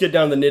 Let's get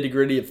down to the nitty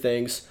gritty of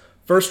things.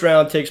 First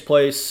round takes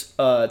place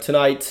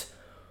tonight,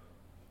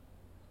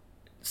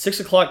 6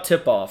 o'clock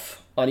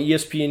tip-off on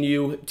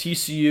ESPNU.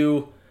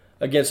 TCU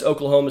against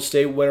Oklahoma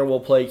State. Winner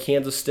will play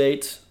Kansas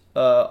State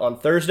on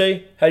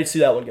Thursday. How do you see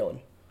that one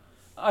going?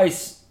 I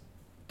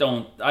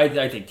think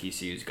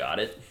TCU's got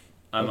it.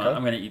 I'm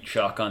going to eat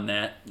chalk on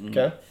that.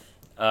 Okay.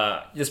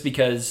 Just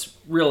because,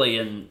 really,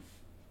 in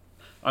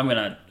I'm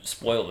gonna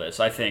spoil this.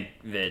 I think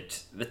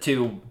that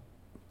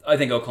I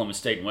think Oklahoma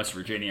State and West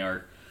Virginia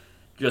are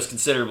just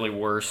considerably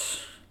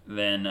worse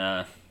than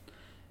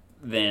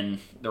the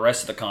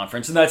rest of the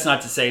conference, and that's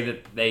not to say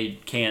that they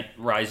can't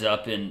rise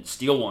up and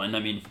steal one. I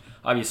mean,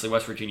 obviously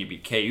West Virginia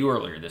beat KU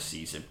earlier this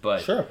season,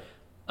 but Sure.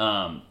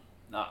 I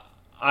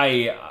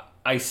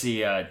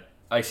see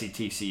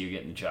TCU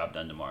getting the job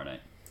done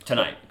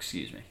tonight.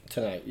 Excuse me.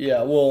 Tonight,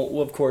 yeah.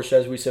 Well, of course,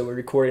 as we said, we're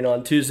recording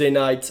on Tuesday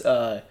night.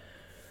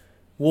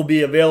 We'll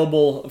be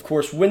available, of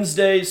course,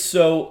 Wednesdays.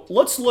 So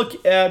let's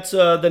look at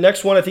the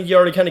next one. I think you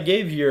already kind of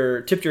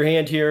tipped your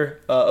hand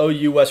here.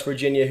 OU, West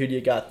Virginia. Who do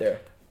you got there?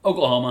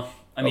 Oklahoma.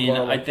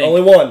 Oklahoma. I think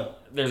only one.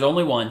 There's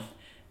only one,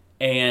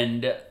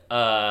 and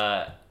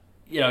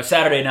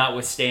Saturday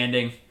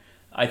notwithstanding,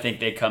 I think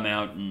they come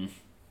out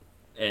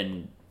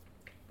and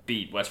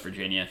beat West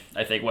Virginia.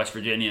 I think West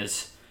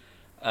Virginia's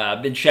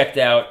been checked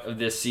out of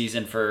this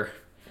season for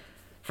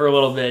a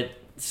little bit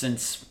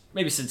since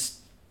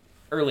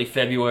early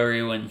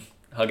February when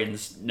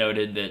Huggins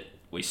noted that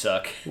we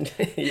suck.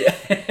 Yeah,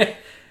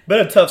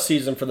 been a tough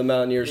season for the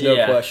Mountaineers,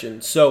 no question.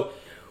 So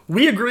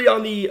we agree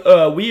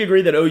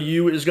that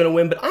OU is going to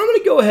win, but I'm going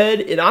to go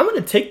ahead and I'm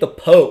going to take the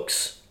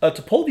Pokes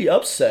to pull the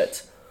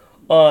upset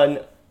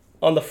on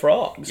the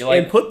Frogs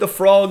and put the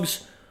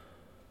Frogs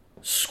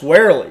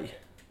squarely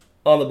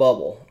on the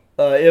bubble.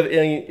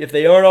 If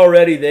they aren't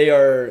already, they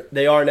are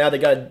now.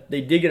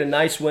 They did get a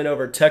nice win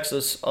over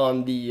Texas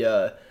on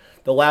the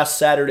last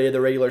Saturday of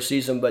the regular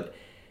season, but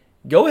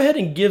go ahead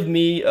and give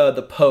me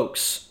the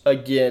Pokes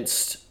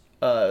against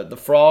the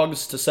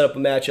Frogs to set up a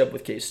matchup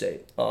with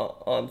K-State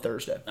on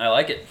Thursday. I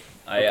like it.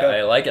 Okay.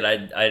 I like it.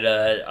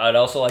 I'd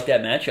also like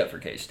that matchup for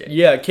K-State.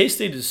 Yeah,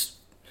 K-State is,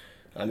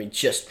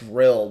 just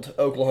drilled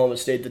Oklahoma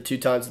State the two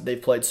times that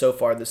they've played so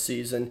far this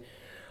season.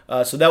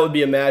 So that would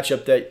be a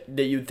matchup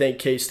that you'd think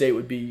K-State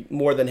would be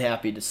more than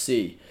happy to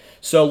see.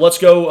 So let's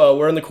go.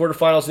 We're in the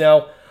quarterfinals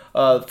now.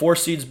 4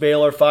 seeds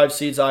Baylor, 5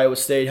 seeds Iowa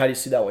State. How do you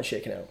see that one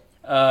shaking out?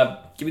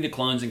 Give me the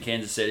Clones in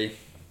Kansas City.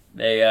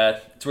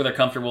 It's where they're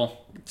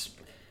comfortable.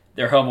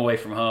 They're home away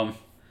from home.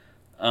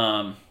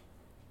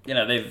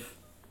 They've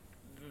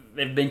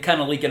been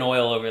kind of leaking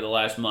oil over the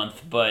last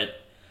month, but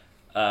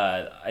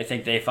I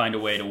think they find a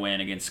way to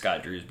win against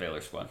Scott Drew's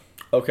Baylor squad.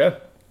 Okay,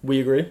 we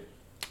agree.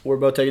 We're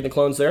both taking the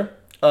Clones there.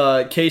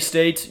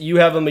 K-State, you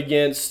have them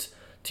against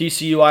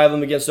TCU. I have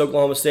them against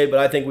Oklahoma State, but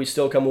I think we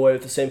still come away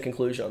with the same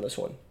conclusion on this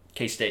one.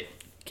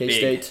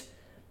 K-State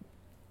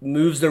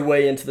moves their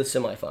way into the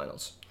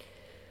semifinals.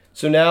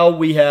 So now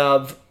we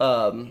have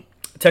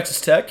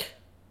Texas Tech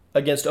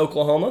against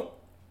Oklahoma.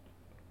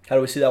 How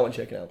do we see that one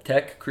shaking out?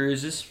 Tech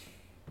cruises.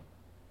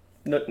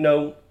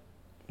 No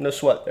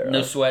sweat there.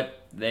 No sweat.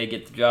 They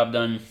get the job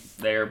done.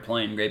 They are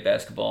playing great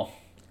basketball.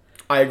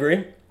 I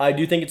agree. I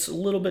do think it's a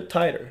little bit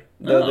tighter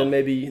than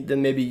maybe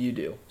you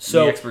do.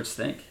 So the experts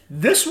think.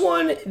 This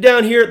one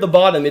down here at the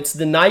bottom, it's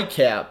the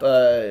nightcap.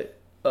 A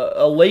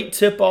late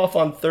tip-off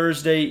on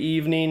Thursday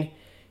evening,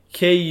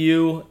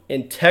 KU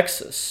and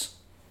Texas.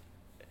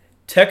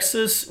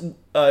 Texas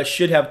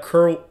should have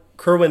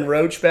Kerwin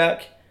Roach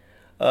back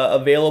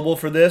available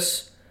for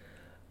this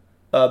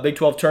Big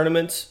 12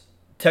 tournament.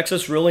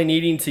 Texas really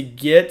needing to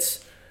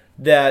get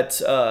that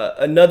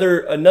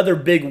another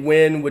big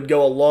win would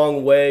go a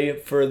long way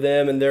for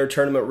them and their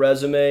tournament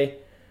resume.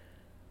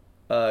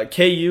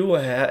 KU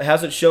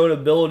hasn't shown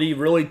ability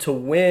really to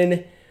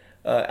win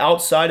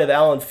outside of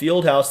Allen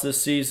Fieldhouse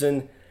this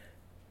season.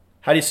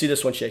 How do you see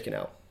this one shaking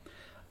out?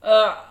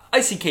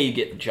 I see KU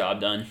getting the job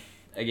done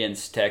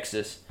against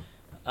Texas.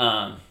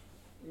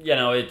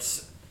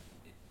 It's,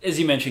 as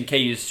you mentioned,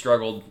 KU's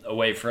struggled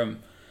away from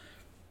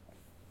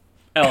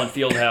Allen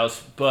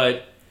Fieldhouse,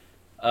 but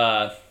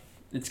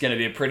it's going to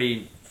be a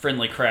pretty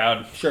friendly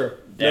crowd. Sure,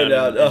 down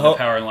no doubt. In the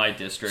Power and Light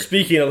District.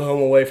 Speaking of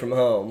home away from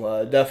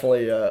home,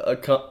 definitely a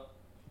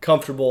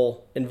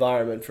comfortable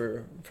environment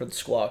for the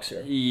Squawks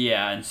here.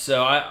 Yeah, and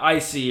so I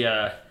see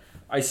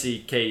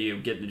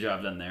KU getting the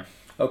job done there.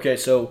 Okay,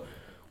 so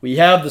we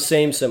have the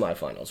same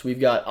semifinals. We've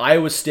got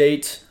Iowa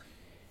State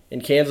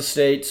and Kansas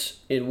State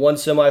in one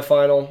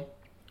semifinal.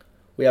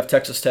 We have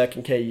Texas Tech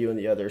and KU in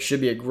the other.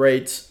 Should be a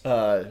great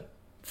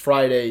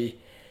Friday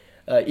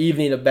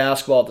evening of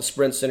basketball at the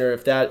Sprint Center.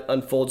 If that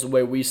unfolds the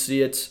way we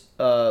see it,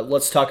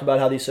 let's talk about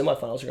how these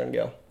semifinals are going to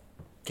go.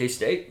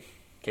 K-State.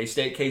 I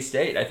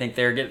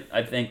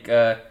think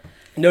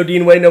no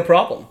Dean Wade, no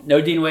problem.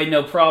 No Dean Wade,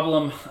 no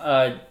problem.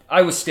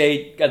 Iowa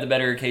State got the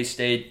better of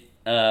K-State.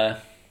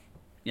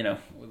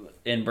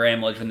 In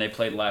Bramlage when they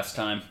played last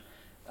time.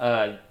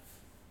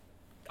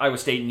 Iowa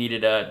State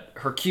needed a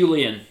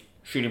Herculean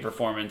shooting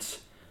performance,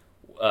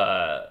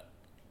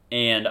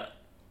 and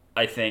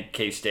I think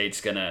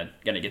K-State's gonna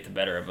get the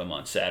better of them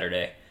on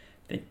Saturday.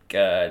 I think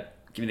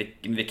give me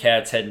the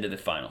Cats heading to the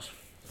finals.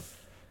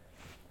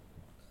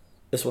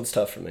 This one's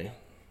tough for me.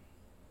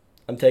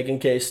 I'm taking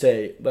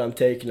K-State, but I'm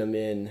taking them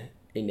in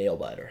a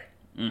nail-biter.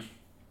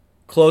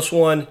 Close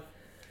one. I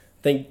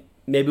think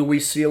maybe we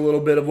see a little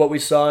bit of what we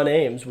saw in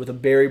Ames with a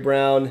Barry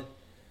Brown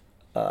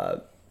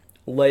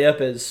layup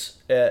as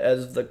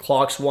the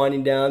clock's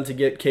winding down to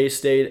get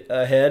K-State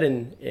ahead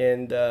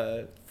and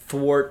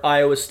thwart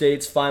Iowa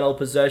State's final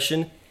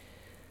possession.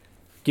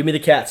 Give me the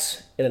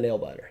Cats in a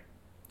nail-biter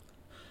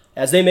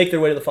as they make their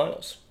way to the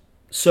finals.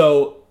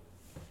 So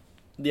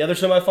the other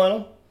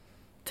semifinal,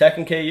 Tech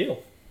and KU.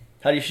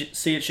 How do you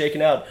see it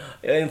shaking out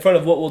in front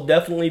of what will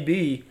definitely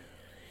be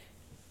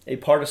a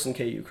partisan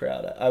KU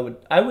crowd? I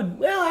would.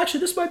 Well,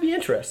 actually, this might be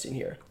interesting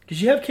here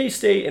because you have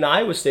K-State and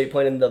Iowa State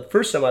playing in the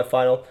first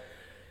semifinal.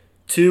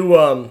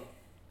 Two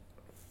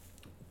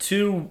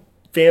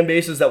fan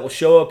bases that will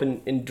show up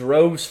in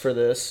droves for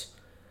this.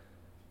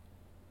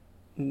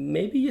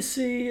 Maybe you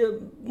see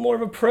more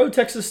of a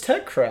pro-Texas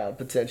Tech crowd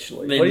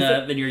potentially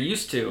than you're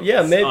used to.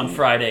 Yeah, maybe on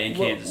Friday in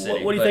Kansas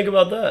City. What do you think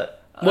about that?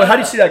 Well, how do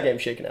you see that game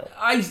shaking out?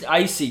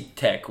 I see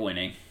Tech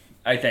winning.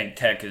 I think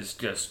Tech is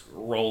just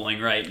rolling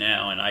right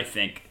now, and I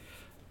think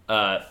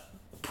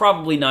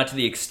probably not to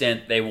the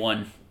extent they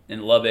won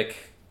in Lubbock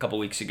a couple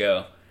weeks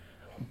ago,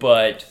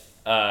 but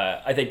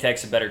I think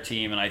Tech's a better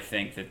team, and I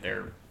think that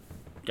they're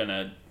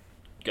gonna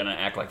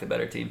act like the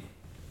better team.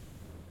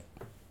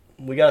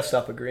 We gotta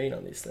stop agreeing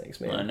on these things,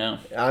 man. I know.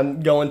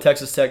 I'm going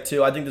Texas Tech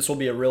too. I think this will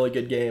be a really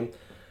good game,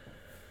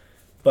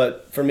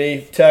 but for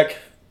me, Tech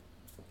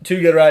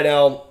too good right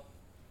now.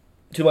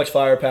 Too much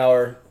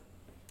firepower.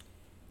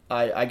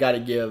 I got to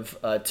give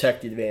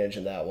Tech the advantage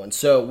in that one.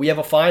 So we have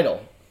a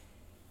final.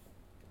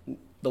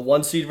 The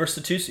 1 seed versus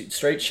the 2 seed.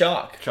 Straight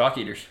shock. Chalk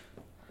eaters.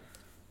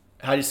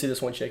 How do you see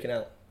this one shaking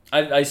out?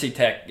 I see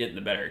Tech getting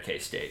the better of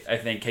K-State. I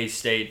think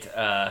K-State,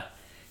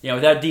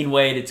 without Dean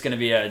Wade, it's going to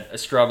be a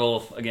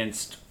struggle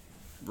against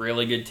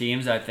really good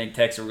teams. I think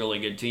Tech's a really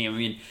good team. I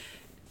mean,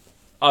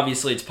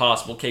 obviously it's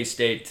possible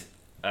K-State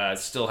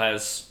still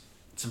has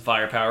some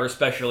firepower,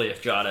 especially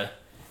if Jada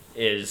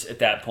is at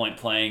that point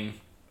playing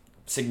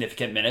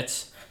significant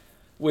minutes,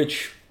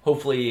 which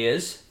hopefully he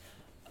is.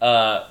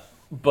 But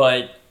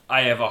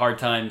I have a hard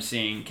time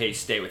seeing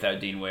K-State without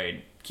Dean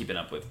Wade keeping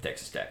up with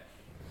Texas Tech.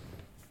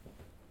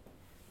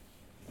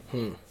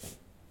 This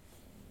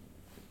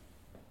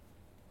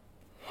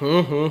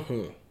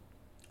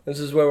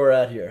is where we're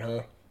at here,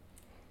 huh?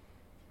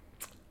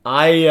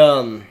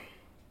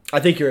 I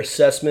think your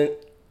assessment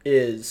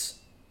is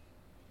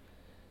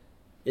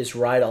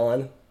right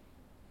on.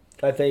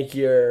 I think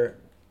you're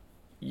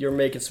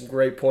making some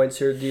great points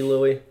here,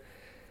 DLew.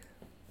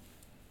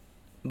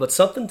 But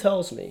something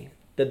tells me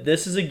that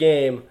this is a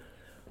game,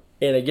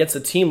 and against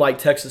a team like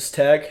Texas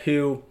Tech,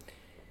 who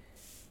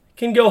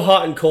can go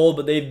hot and cold,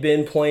 but they've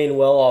been playing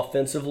well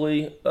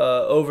offensively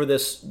over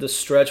this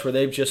stretch where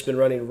they've just been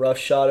running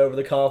roughshod over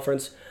the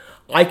conference.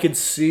 I could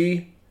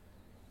see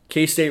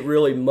K-State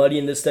really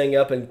muddying this thing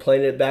up and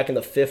playing it back in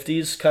the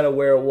 50s, kind of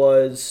where it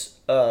was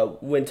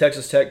when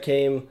Texas Tech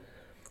came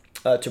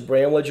to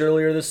Bramlage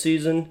earlier this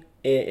season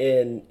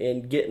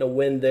and getting a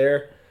win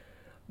there.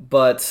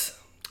 But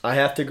I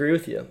have to agree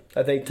with you.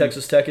 I think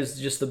Texas Tech is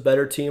just the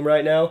better team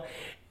right now.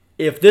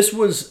 If this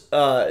was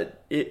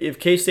if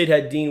K-State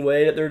had Dean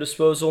Wade at their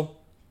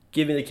disposal,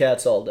 give me the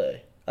Cats all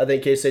day. I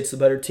think K-State's the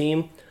better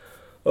team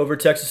over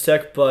Texas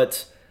Tech,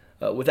 but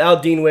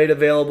without Dean Wade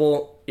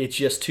available, it's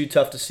just too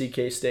tough to see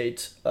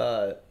K-State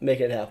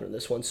making it happen in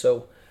this one.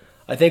 So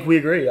I think we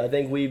agree. I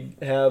think we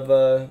have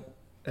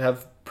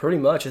pretty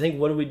much. I think,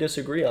 what did we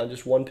disagree on?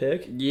 Just one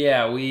pick?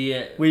 Yeah, we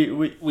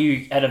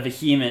had a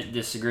vehement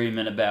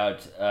disagreement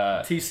about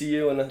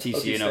TCU and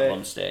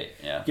Oklahoma State.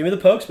 Yeah, give me the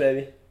Pokes,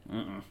 baby.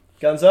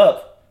 Guns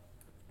up.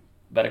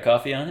 Bet a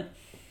coffee on it?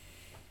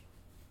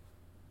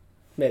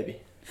 Maybe.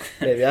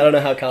 I don't know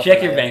how confident.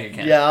 Check your bank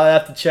account. Yeah, I'll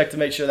have to check to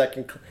make sure that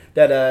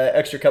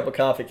extra cup of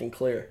coffee can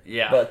clear.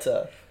 Yeah. But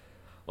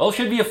well, it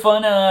should be a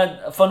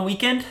fun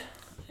weekend,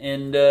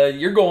 and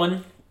you're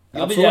going.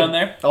 You'll absolutely be down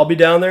there. I'll be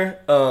down there.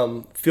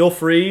 Feel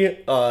free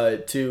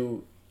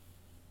to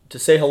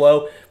say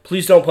hello.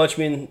 Please don't punch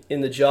me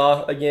in the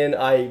jaw again.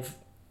 I've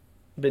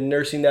been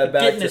nursing that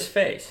back. Get in his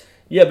face.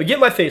 Yeah, but get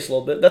my face a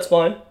little bit. That's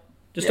fine.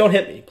 Just don't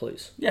hit me,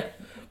 please. Yeah.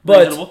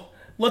 But reasonable.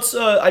 let's.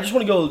 I just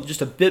want to go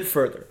just a bit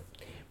further.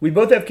 We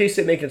both have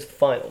K-State making it to the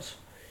finals.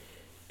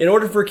 In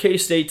order for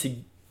K-State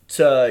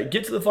to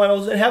get to the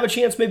finals and have a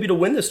chance maybe to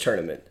win this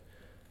tournament,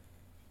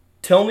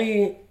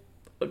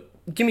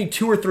 give me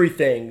 2 or 3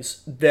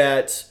 things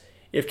that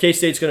if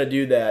K-State's going to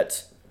do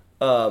that,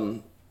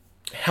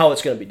 how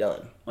it's going to be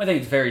done. I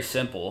think it's very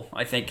simple.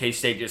 I think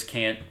K-State just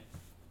can't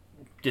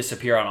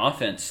disappear on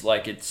offense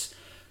like it's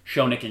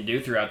shown it can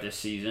do throughout this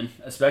season,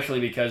 especially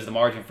because the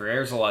margin for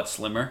error is a lot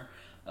slimmer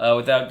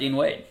without Dean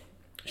Wade.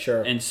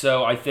 Sure. And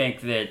so I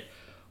think that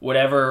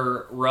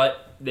whatever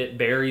rut that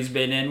Barry's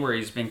been in, where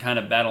he's been kind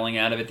of battling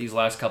out of it these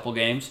last couple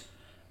games,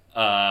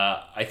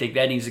 I think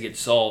that needs to get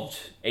solved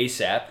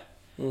ASAP.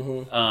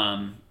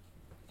 And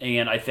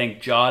I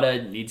think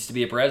Jada needs to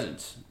be a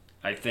presence.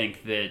 I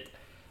think that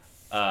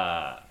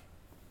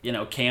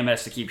Cam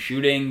has to keep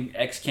shooting.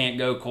 X can't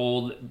go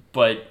cold,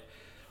 but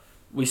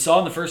we saw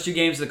in the first 2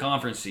 games of the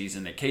conference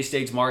season that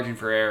K-State's margin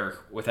for error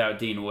without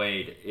Dean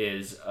Wade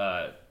is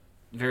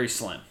very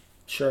slim.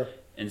 Sure.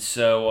 And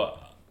so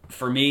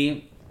for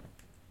me,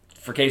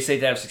 for K-State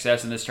to have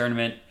success in this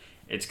tournament,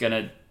 it's going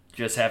to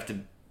just have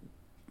to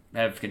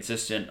have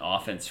consistent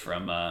offense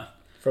from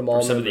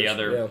some of the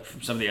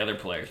other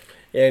players.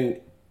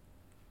 And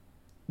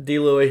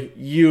DLew,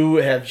 you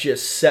have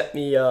just set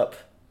me up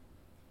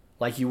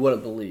like you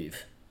wouldn't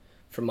believe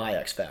for my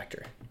X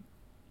Factor.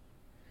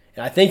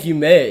 And I think you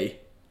may,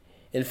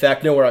 in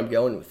fact, know where I'm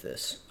going with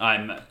this.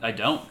 I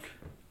don't.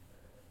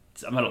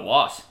 I'm at a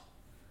loss.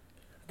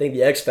 I think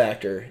the X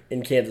Factor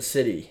in Kansas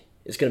City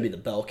is going to be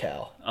the bell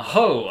cow.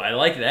 Oh, I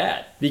like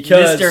that.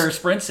 Because Mr.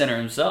 Sprint Center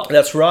himself.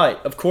 That's right.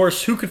 Of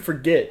course, who could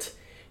forget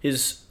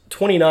his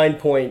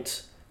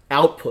 29-point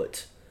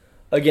output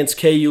against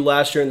KU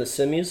last year in the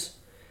semis?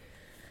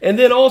 And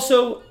then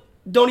also,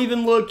 don't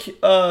even look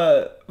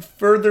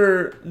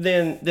further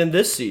than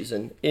this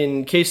season.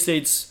 In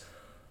K-State's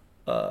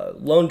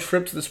lone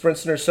trip to the Sprint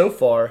Center so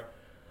far,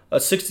 a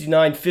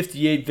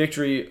 69-58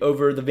 victory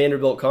over the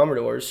Vanderbilt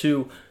Commodores,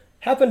 who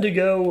happened to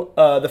go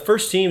the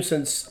first team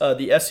since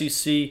the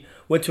SEC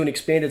went to an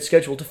expanded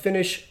schedule to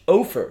finish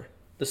over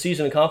the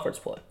season in conference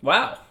play.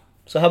 Wow.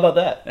 So how about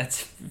that?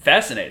 That's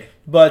fascinating.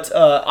 But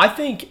I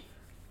think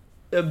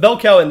bell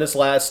cow in this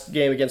last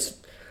game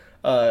against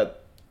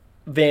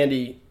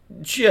Vandy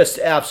just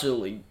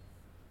absolutely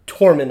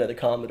tormented the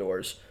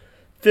Commodores.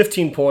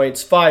 15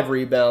 points, 5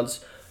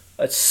 rebounds,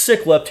 a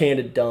sick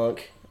left-handed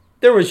dunk.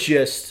 It was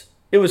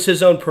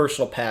his own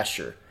personal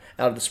pasture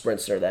out of the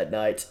Sprint Center that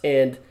night.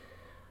 And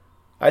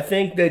I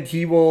think that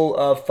he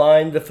will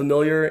find the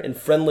familiar and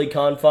friendly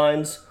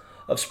confines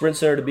of Sprint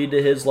Center to be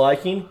to his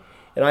liking.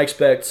 And I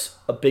expect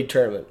a big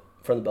tournament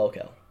from the bell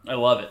cow. I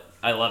love it.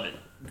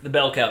 The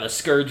bell cow, the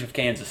scourge of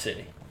Kansas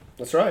City.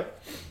 That's right.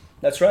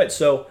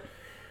 So,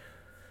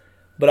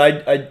 but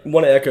I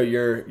want to echo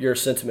your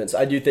sentiments.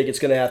 I do think it's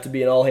going to have to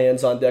be an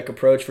all-hands-on-deck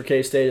approach for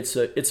K-State.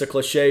 It's a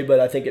cliche,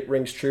 but I think it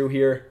rings true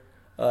here.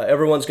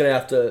 Everyone's going to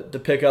have to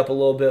pick up a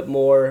little bit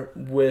more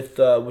with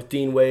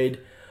Dean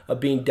Wade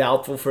being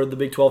doubtful for the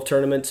Big 12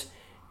 tournament.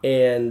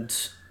 And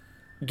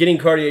getting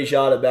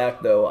Cartier-Jada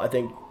back, though, I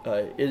think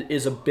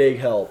is a big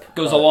help.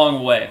 Goes a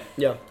long way.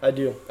 Yeah, I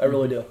do. I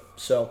really do.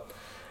 So,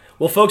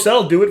 well, folks,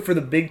 that'll do it for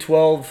the Big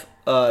 12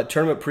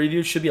 tournament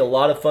preview. Should be a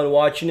lot of fun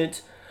watching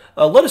it.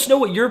 Let us know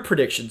what your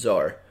predictions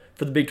are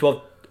for the Big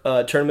 12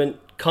 tournament.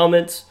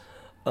 Comments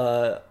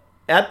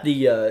at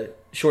the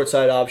Short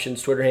Side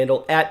Options Twitter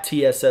handle, at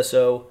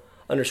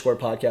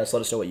TSSO_podcast.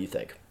 Let us know what you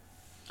think.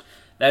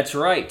 That's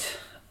right.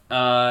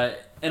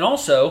 And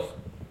also,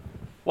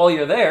 while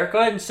you're there,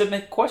 go ahead and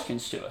submit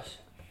questions to us.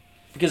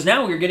 Because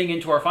now we're getting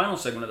into our final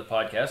segment of the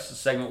podcast, the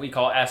segment we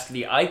call Ask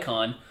the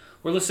Icon,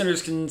 where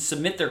listeners can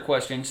submit their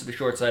questions to the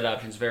Short Side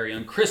Options' very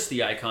own Chris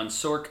the Icon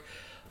Sork.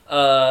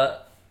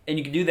 And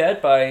you can do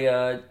that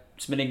by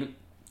submitting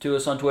to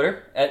us on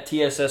Twitter at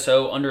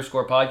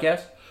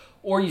TSSO_podcast,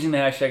 or using the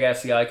hashtag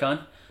Ask the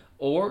Icon.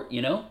 Or,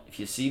 if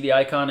you see the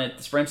icon at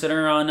the Sprint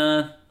Center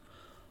on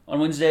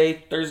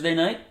Wednesday, Thursday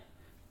night,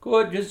 go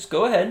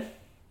ahead.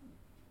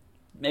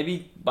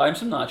 Maybe buy him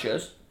some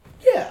nachos.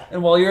 Yeah.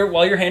 And while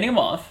you're handing them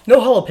off,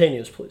 no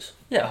jalapenos, please.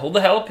 Yeah, hold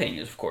the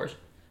jalapenos, of course.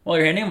 While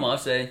you're handing them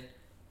off, say,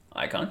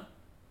 "Icon,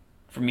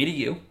 from me to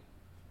you,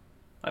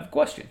 I have a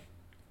question,"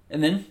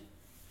 and then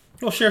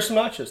we'll share some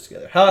nachos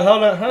together.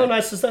 How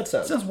nice does that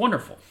sound? Sounds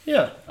wonderful.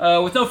 Yeah.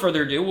 With no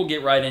further ado, we'll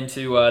get right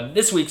into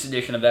this week's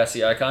edition of Ask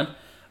the Icon.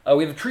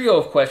 We have a trio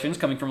of questions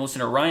coming from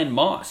listener Ryan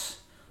Moss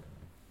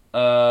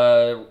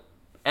at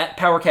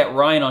PowerCat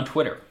Ryan on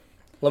Twitter.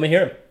 Let me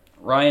hear him.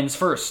 Ryan's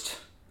first.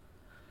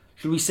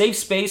 Should we save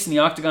space in the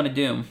Octagon of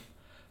Doom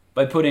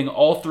by putting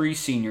all 3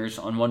 seniors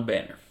on one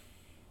banner?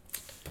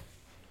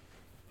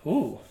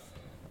 Ooh.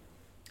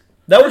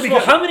 That would be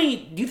good. How many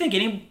do you think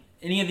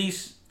any of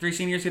these 3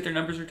 seniors get their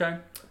numbers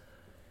retired?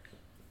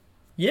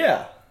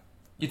 Yeah.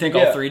 You think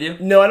all 3 do?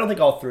 No, I don't think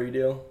all 3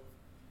 do.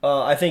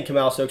 I think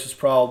Kamal Stokes is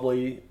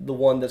probably the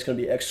one that's going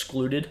to be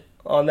excluded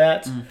on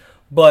that.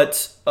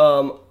 But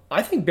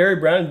I think Barry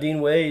Brown and Dean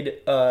Wade,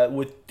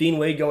 with Dean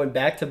Wade going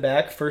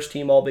back-to-back, first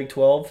team All Big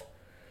 12,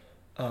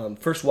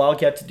 first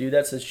Wildcat to do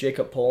that since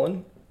Jacob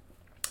Pullen,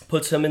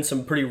 puts him in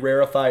some pretty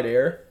rarefied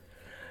air.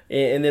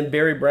 And then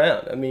Barry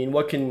Brown. I mean,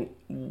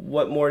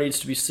 what more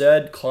needs to be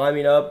said?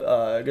 Climbing up,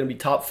 going to be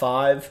top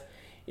 5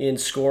 in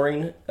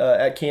scoring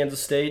at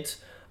Kansas State.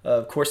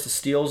 Of course, the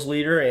steals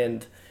leader,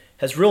 and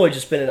has really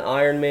just been an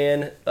Iron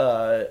Man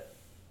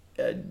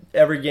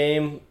every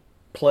game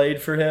played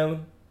for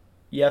him.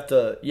 You have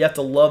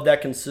to love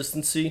that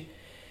consistency,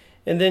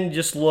 and then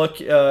just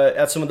look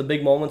at some of the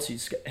big moments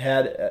he's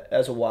had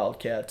as a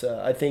Wildcat.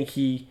 I think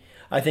he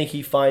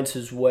finds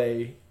his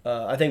way.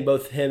 I think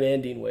both him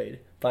and Dean Wade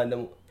find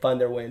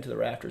their way into the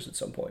rafters at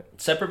some point.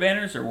 Separate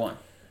banners or one?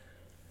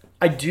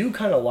 I do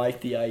kind of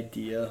like the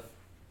idea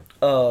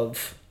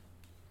of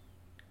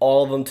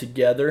all of them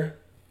together,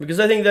 because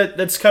I think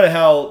that's kind of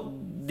how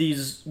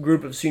these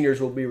group of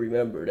seniors will be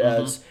remembered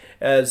as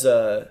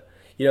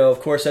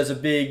of course, as a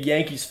big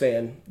Yankees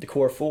fan, the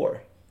core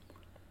 4.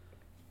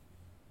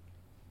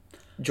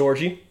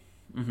 Georgie.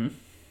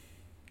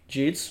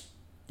 Jeets.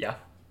 Yeah.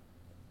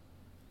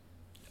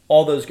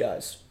 all those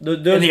guys.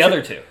 And the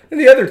other two. And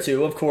the other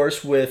two, of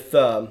course, with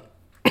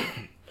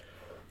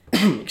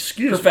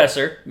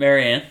Professor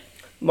Marianne.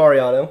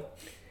 Mariano,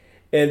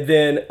 and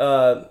then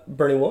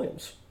Bernie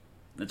Williams.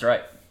 That's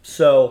right.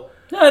 So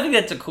no, I think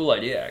that's a cool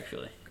idea,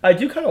 actually. I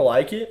do kind of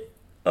like it.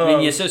 I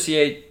mean, you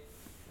associate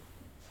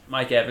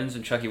Mike Evans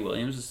and Chucky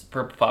Williams as the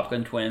Purple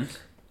Popgun twins.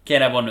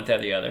 Can't have one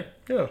without the other.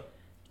 Yeah.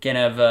 Can't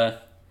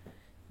have,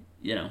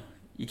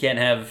 you can't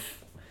have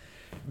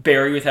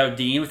Barry without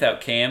Dean,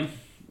 without Cam,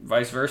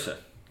 vice versa.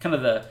 Kind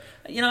of I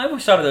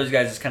always thought of those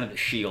guys as kind of the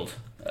shield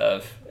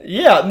of.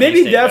 Yeah,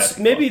 maybe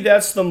basketball.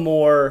 that's the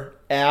more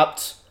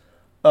apt.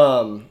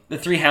 The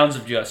three hounds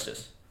of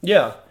justice.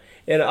 Yeah,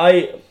 and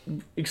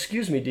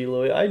excuse me,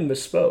 DLew, I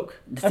misspoke.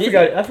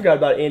 I forgot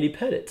about Andy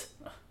Pettit.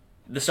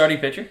 The starting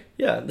pitcher?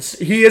 Yeah,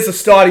 he is a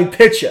starting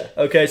pitcher.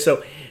 Okay,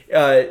 so,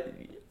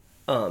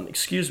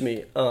 excuse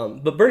me,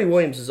 but Bernie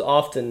Williams is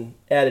often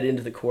added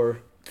into the core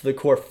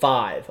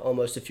five,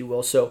 almost, if you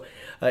will. So,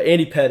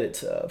 Andy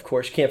Pettit, of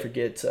course, you can't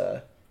forget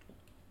the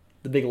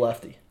big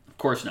lefty. Of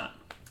course not.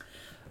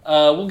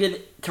 We'll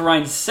get to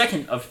Ryan's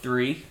second of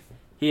three.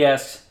 He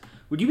asks,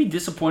 would you be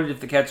disappointed if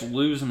the Cats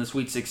lose in the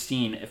Sweet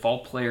 16 if all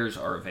players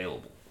are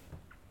available?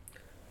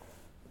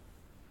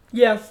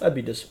 Yeah, I'd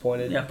be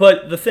disappointed. Yeah.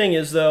 But the thing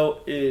is,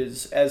 though,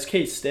 as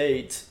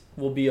K-State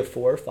will be a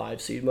 4 or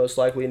 5 seed, most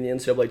likely, in the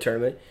NCAA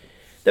tournament,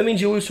 that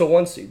means you lose to a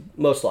 1 seed,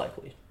 most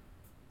likely.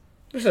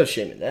 There's no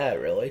shame in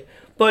that, really.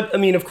 But, I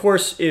mean, of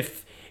course,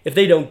 if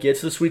they don't get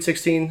to the Sweet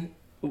 16,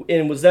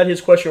 and was that his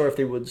question, or if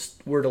they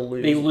were to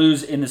lose? They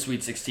lose in the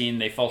Sweet 16,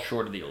 they fall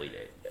short of the Elite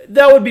Eight.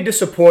 That would be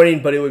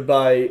disappointing, but it would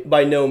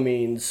by no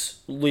means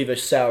leave a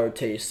sour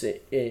taste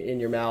in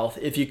your mouth.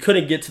 If you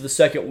couldn't get to the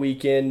second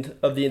weekend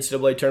of the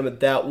NCAA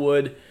tournament, that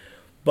would.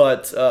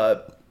 But,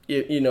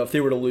 if they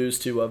were to lose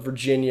to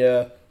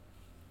Virginia,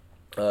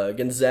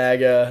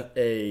 Gonzaga,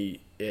 a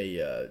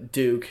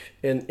Duke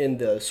in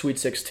the Sweet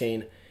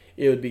 16,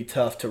 it would be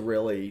tough to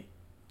really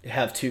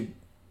have too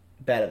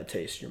bad of a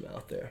taste in your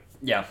mouth there.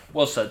 Yeah,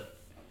 well said.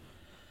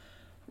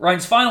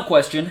 Ryan's final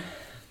question.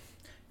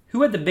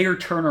 Who had the bigger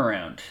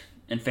turnaround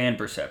in fan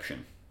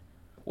perception?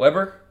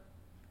 Weber,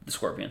 the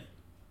Scorpion,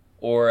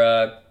 or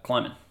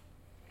Kleiman?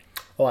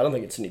 Oh, I don't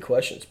think it's any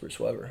question. It's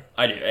Bruce Weber.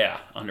 I do, yeah,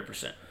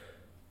 100%.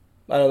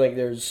 I don't think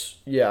there's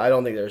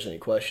any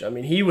question. I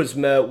mean, he was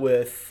met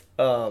with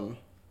near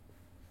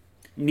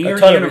a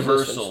ton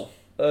universal.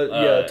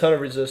 A ton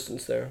of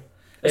resistance there.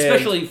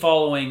 Especially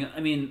following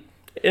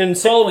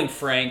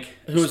Frank,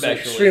 who's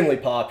especially. Extremely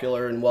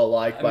popular and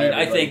well-liked by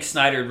everybody. I think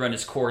Snyder had run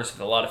his course with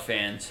a lot of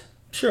fans.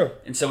 Sure.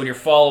 And so when you're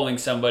following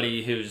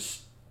somebody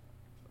who's,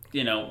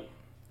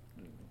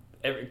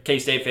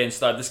 K-State fans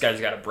thought this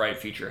guy's got a bright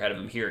future ahead of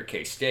him here at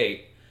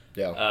K-State.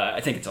 Yeah.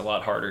 I think it's a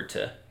lot harder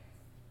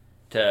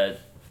to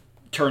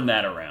turn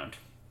that around.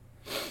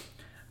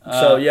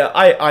 So yeah,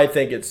 I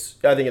think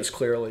it's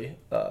clearly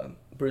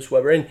Bruce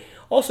Weber, and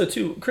also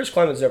too, Chris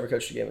Kleiman's never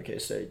coached a game at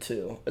K-State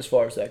too, as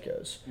far as that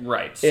goes.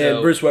 Right.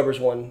 And Bruce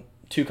Weber's won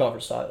 2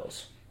 conference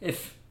titles.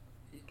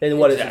 In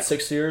what is it,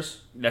 6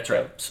 years? That's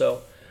right. Yeah,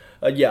 so.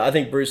 I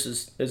think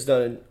Bruce has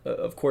done,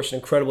 of course, an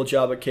incredible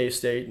job at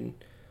K-State and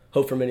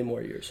hope for many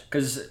more years.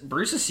 Because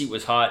Bruce's seat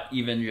was hot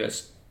even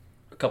just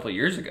a couple of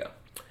years ago.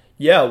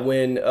 Yeah,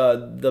 when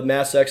the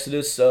mass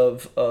exodus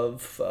of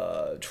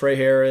Trey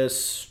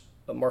Harris,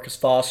 Marcus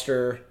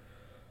Foster.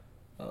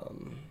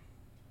 I'm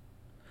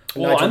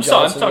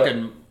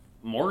talking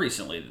more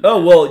recently.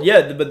 Oh well,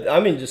 yeah, but I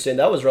mean, just saying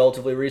that was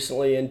relatively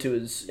recently into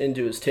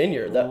his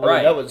tenure. That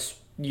was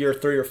year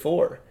 3 or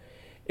 4,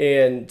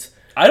 and.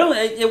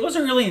 It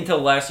wasn't really until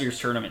last year's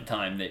tournament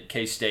time that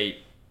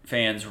K-State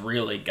fans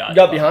really got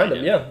behind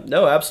him. Yeah,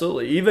 no,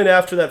 absolutely. Even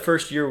after that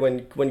first year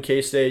when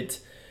K-State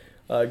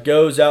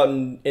goes out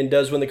and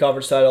does win the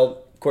conference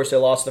title, of course they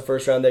lost the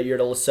first round that year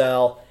to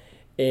LaSalle,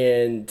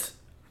 and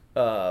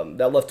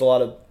that left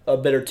a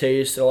bitter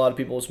taste in a lot of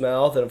people's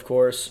mouth. And of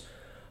course,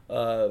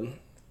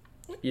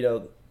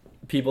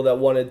 people that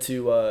wanted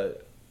to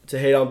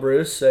hate on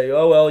Bruce say,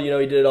 oh well, he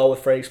did it all with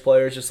Frank's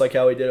players, just like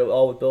how he did it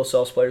all with Bill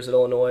Self's players at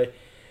Illinois.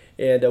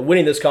 And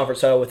winning this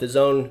conference title with his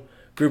own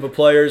group of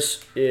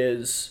players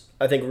is,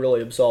 I think, really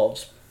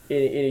absolves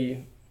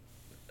any.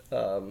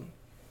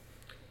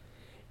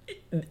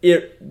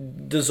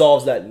 It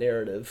dissolves that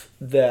narrative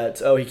that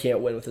he can't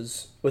win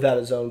without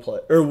his own play,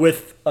 or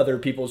with other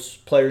people's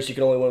players. He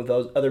can only win with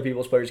those other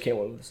people's players. He can't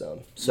win with his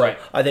own. So right.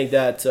 I think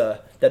that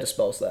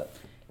dispels that.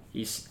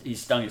 He's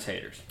stung his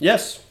haters.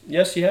 Yes,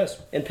 he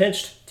has, and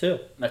pinched too.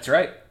 That's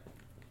right.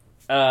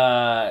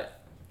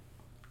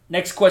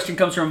 Next question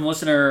comes from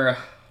listener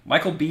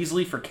Michael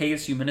Beasley for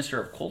KSU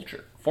Minister of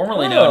Culture,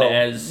 formerly known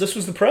as... This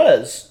was the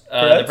Prez.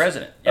 The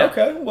president. Yeah.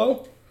 Okay,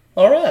 well,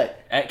 all right.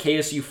 At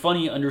KSU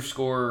 _funny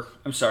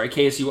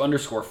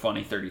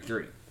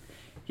 33.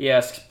 He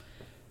asks,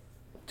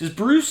 does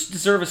Bruce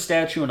deserve a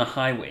statue and a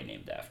highway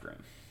named after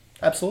him?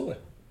 Absolutely.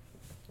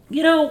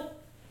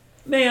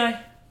 May I?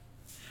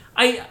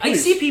 I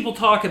see people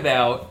talk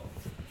about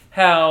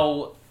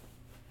how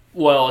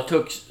Well, it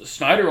took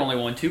Snyder only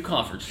won 2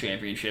 conference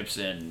championships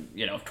in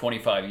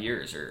 25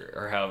 years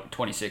or how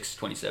 26,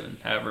 27,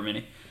 however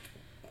many.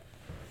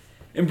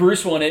 And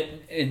Bruce won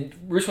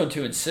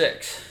 2 and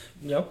 6.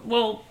 Yep.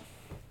 Well,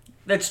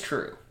 that's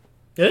true.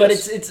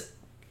 It's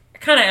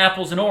kind of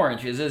apples and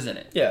oranges, isn't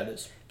it? Yeah, it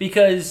is.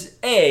 Because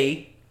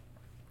the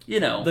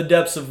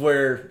depths of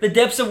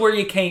where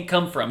you can't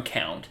come from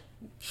count.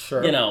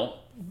 Sure.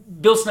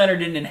 Bill Snyder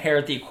didn't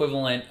inherit the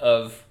equivalent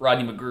of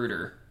Rodney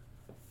Magruder,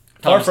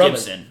 Far Thomas from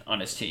Gibson on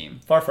his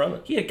team. Far from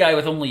it. He had a guy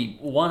with only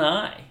one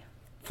eye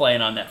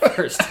playing on that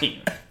first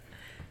team.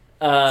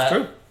 It's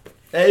true.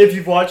 And if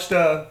you've watched,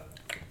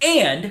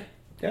 and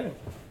The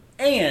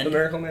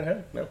Miracle in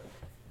Manhattan. No.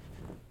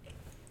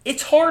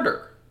 It's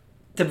harder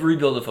to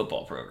rebuild a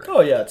football program.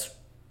 Oh yeah, it's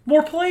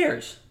more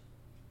players.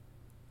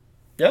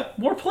 Yeah,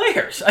 more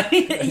players. I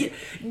mean,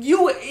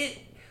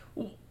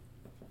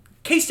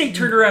 K-State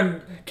turned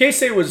around.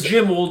 K-State was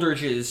Jim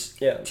Woldridge's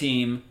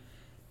team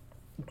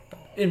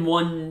in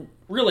one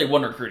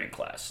recruiting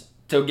class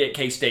to get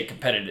K-State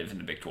competitive in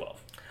the Big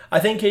 12. I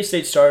think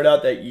K-State started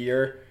out that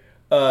year,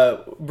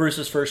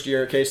 Bruce's first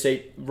year at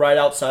K-State, right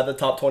outside the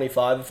top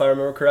 25, if I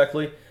remember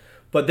correctly.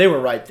 But they were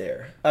right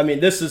there. I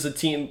mean, this is a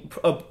team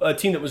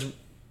that was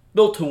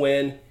built to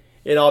win,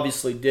 and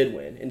obviously did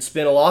win, and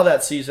spent a lot of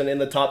that season in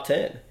the top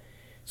 10.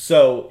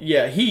 So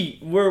yeah,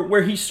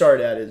 where he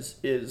started at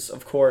is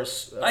of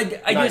course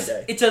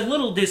it's a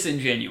little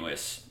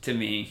disingenuous to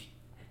me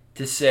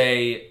to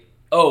say,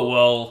 oh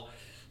well,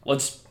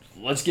 let's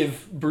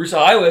give Bruce a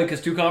highway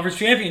because 2 conference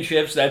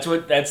championships. That's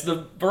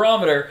the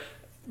barometer.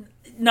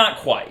 Not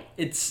quite.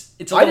 It's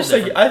a little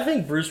different. I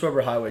think Bruce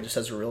Weber Highway just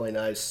has a really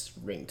nice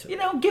ring to it.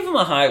 Give him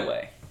a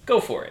highway.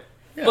 Go for it.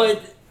 Yeah.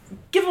 But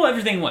give him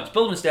everything he wants.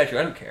 Build him a statue.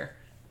 I don't care.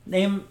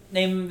 Name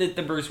it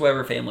the Bruce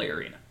Weber Family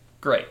Arena.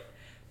 Great.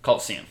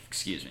 Coliseum,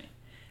 excuse me.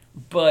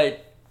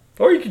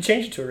 Or you could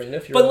change it to arena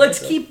if you want.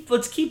 But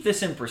let's keep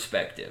this in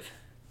perspective.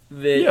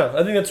 I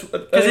think that's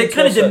because it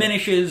kind of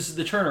diminishes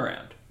the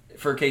turnaround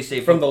for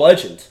K-State from the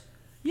legend.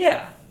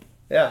 Yeah.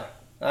 Yeah.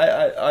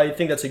 I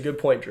think that's a good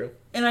point, Drew.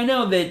 And I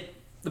know that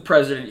the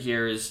president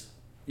here is,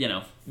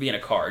 being a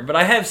card, but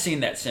I have seen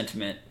that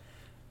sentiment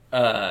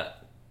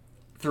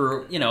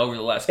through, over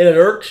the last... And it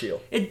irks you.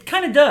 It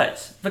kind of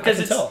does. Because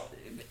I can tell.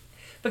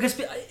 Because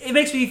it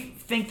makes me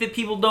think that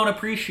people don't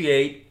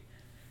appreciate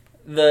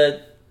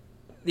the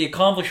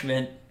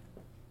accomplishment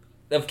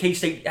of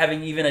K-State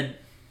having even a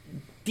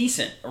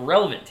decent, a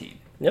relevant team.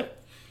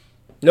 Yep.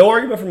 No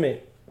argument from me.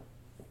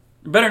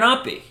 There better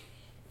not be.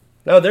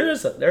 No, there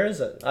isn't.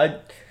 I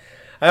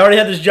already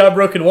had this job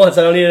broken once.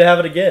 I don't need to have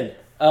it again.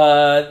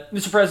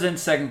 Mr. President,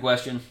 second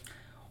question.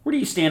 Where do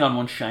you stand on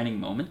One Shining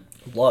Moment?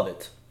 Love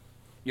it.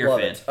 You're a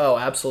fan. Oh,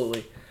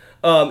 absolutely.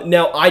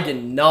 Now, I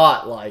did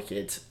not like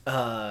it.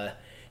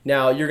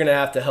 Now, you're going to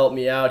have to help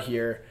me out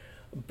here.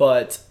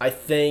 But I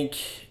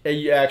think...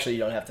 you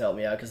don't have to help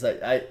me out because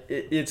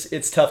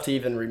it's tough to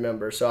even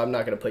remember. So I'm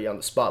not going to put you on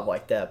the spot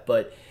like that.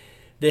 But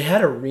they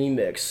had a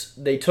remix.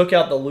 They took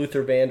out the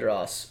Luther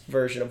Vandross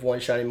version of One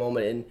Shining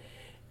Moment and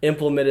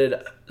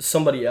implemented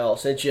somebody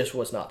else. It just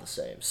was not the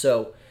same.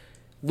 So...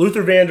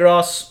 Luther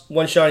Vandross,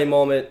 One Shining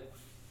Moment,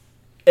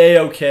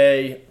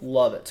 A-OK,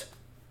 love it.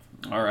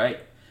 All right.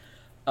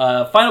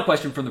 Final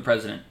question from the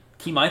president: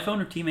 Team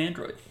iPhone or Team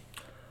Android?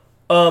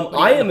 I'm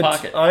an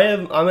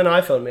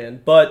iPhone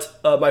man, but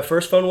my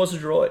first phone was a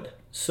Droid,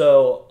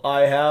 so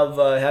I have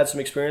had some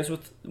experience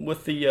with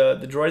the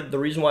Droid. The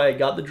reason why I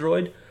got the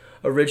Droid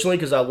originally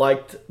because I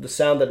liked the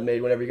sound that it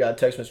made whenever you got a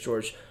text message,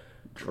 George.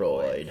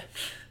 Droid.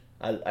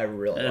 I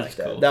really liked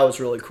that. Cool. That was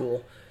really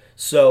cool.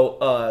 So,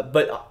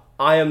 but.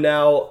 I am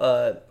now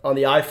on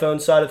the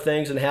iPhone side of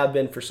things and have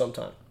been for some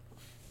time.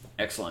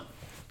 Excellent.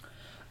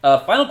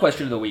 Final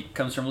question of the week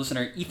comes from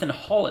listener Ethan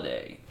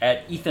Holiday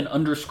at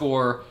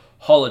Ethan_Holiday,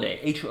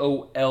 Holaday.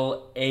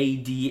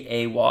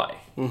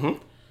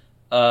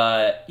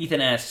 Mm-hmm.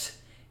 Ethan asks,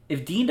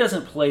 if Dean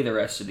doesn't play the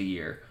rest of the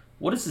year,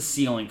 what is the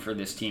ceiling for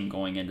this team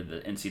going into the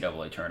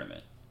NCAA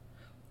tournament?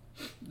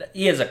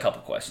 He has a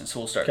couple questions, so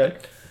we'll start there.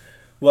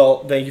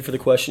 Well, thank you for the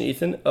question,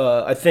 Ethan.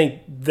 I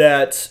think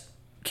that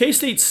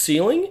K-State's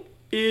ceiling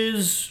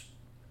is,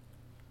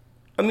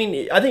 I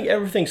think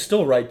everything's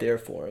still right there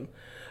for him.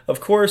 Of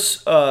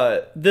course,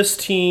 this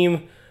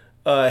team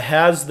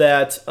has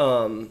that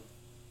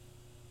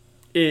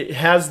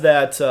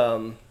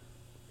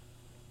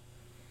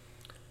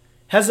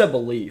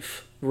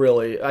belief,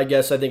 really. I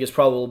think is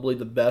probably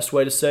the best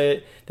way to say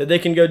it, that they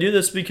can go do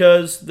this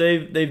because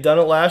they've done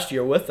it last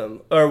year with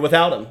him, or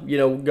without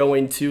him,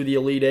 going to the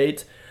Elite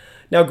Eight.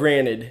 Now,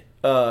 granted,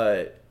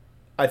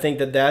 I think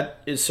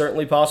that is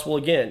certainly possible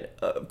again.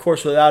 Of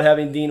course, without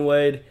having Dean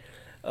Wade,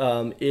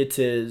 it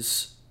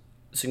is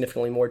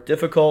significantly more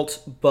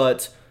difficult,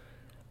 but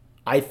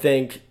I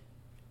think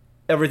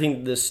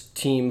everything this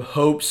team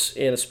hopes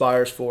and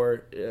aspires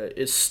for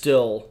is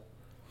still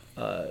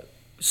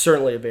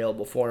certainly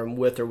available for him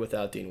with or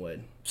without Dean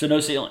Wade. So no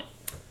ceiling.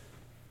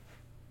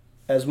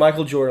 As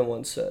Michael Jordan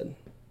once said,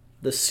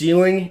 the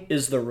ceiling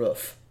is the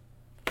roof.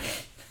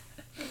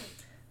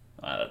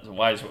 That's a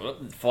wise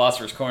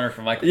philosopher's corner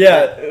from Michael.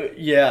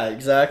 Yeah,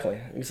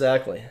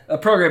 exactly. A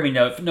programming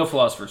note: no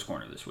philosopher's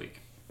corner this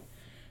week.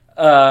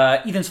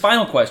 Ethan's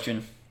final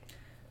question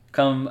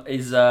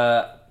is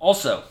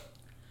also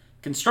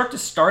construct a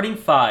starting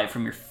five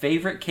from your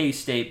favorite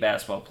K-State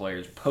basketball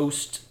players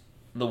post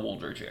the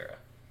Wooldridge era.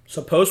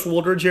 So post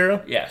Wooldridge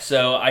era? Yeah.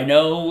 So I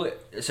know.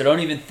 So don't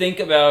even think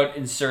about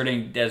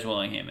inserting Des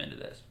Willingham into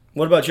this.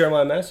 What about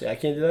Jeremiah Massey? I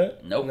can't do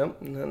that?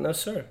 Nope. No,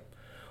 sir.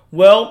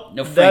 Well,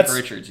 no Frank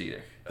Richards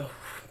either. Oh,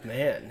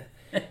 man.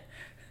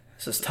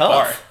 This is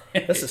tough.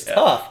 This is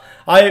tough.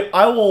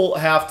 I will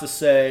have to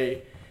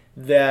say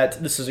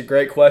that this is a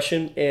great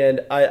question, and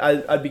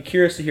I'd be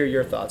curious to hear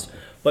your thoughts.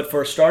 But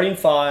for a starting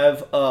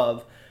five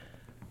I'm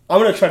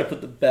going to try to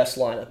put the best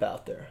lineup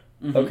out there.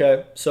 Mm-hmm.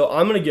 Okay? So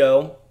I'm going to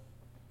go,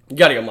 you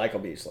got to go Michael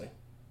Beasley.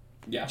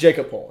 Yeah.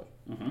 Jacob Pullen.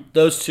 Mm-hmm.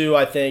 Those two,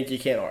 I think, you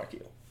can't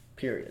argue.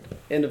 Period.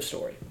 End of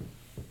story.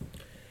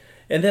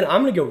 And then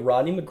I'm going to go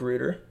Rodney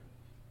Magruder.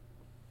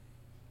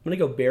 I'm going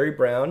to go Barry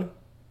Brown. And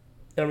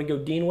I'm going to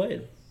go Dean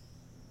Wade.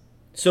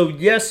 So,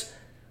 yes,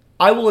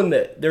 I will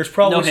admit, there's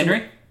probably no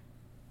Henry?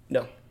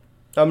 No.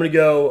 I'm going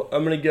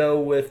to go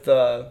with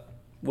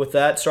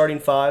that starting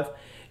five.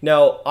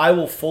 Now, I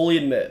will fully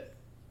admit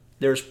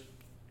there's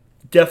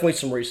definitely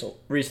some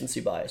recency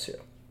bias here.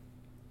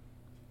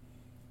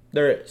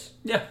 There is.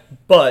 Yeah.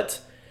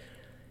 But,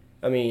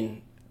 I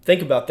mean,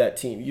 think about that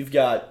team. You've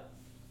got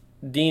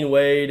Dean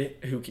Wade,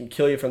 who can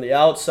kill you from the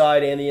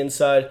outside and the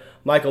inside.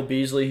 Michael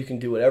Beasley, who can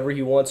do whatever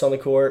he wants on the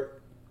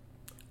court.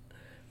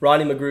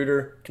 Rodney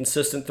Magruder,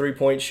 consistent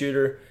three-point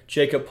shooter.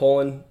 Jacob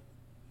Pullen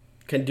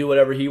can do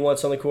whatever he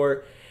wants on the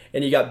court.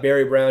 And you got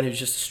Barry Brown, who's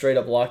just a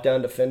straight-up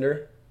lockdown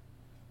defender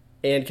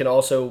and can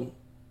also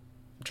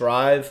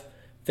drive,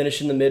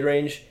 finish in the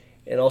mid-range,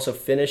 and also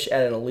finish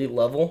at an elite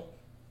level.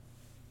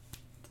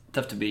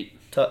 Tough to beat.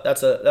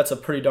 That's a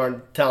pretty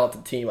darn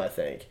talented team, I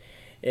think,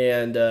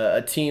 and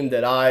a team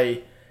that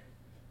I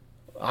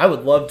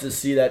would love to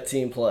see that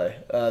team play.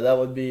 That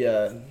would be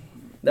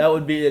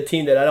a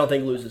team that I don't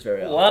think loses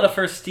very often. A lot of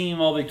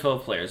first-team All Big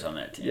 12 players on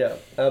that team. Yeah,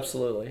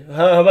 absolutely.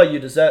 How about you?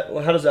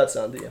 How does that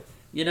sound to you?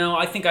 You know,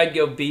 I think I'd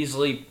go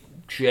Beasley,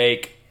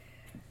 Jake.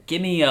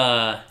 Give me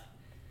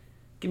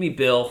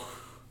Bill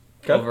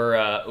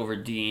over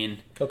Dean.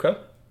 Okay.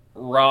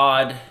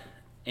 Rod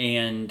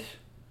and.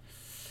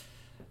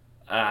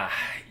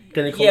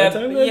 Denny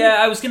Clementine, maybe? Yeah,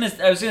 I was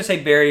gonna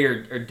say Barry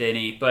or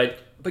Denny, but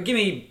give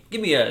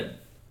me a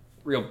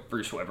real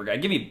Bruce Weber guy.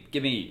 Give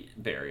me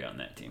Barry on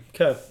that team.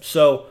 Okay,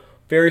 so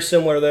very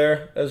similar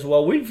there as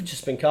well. We've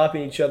just been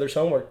copying each other's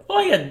homework. Well,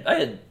 I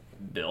had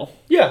Bill.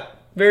 Yeah,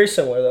 very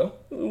similar though.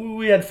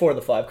 We had 4 of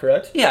the 5,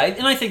 correct? Yeah,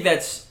 and I think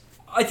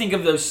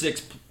of those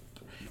 6.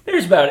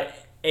 There's about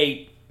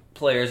 8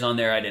 players on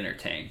there I'd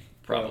entertain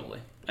probably.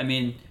 Yeah. I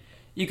mean,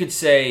 you could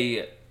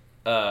say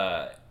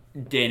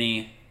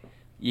Denny.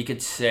 You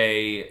could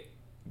say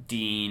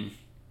Dean,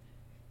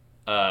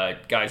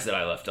 guys that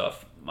I left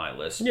off my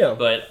list. Yeah.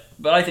 But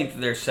I think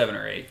that there's 7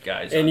 or 8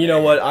 guys. And you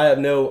know what? I have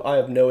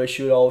no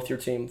issue at all with your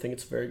team. I think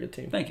it's a very good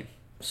team. Thank you.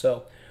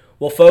 So,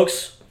 well,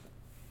 folks,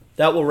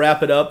 that will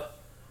wrap it up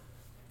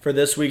for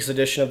this week's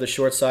edition of the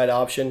Short Side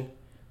Option.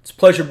 It's a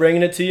pleasure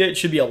bringing it to you. It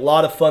should be a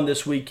lot of fun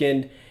this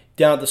weekend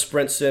down at the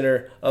Sprint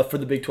Center for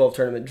the Big 12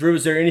 tournament. Drew,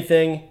 is there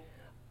anything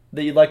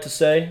that you'd like to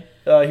say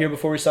here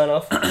before we sign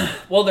off?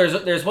 Well,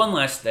 there's one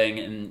last thing,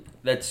 and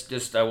that's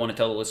just I want to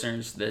tell the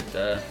listeners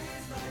that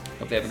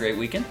hope they have a great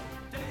weekend.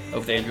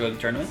 Hope they enjoy the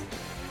tournament,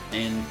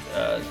 and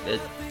that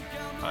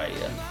I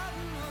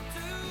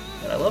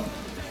love them.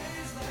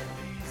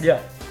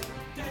 Yeah.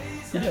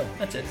 Yeah,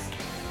 that's it.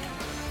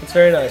 It's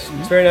very nice. Mm-hmm.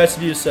 It's very nice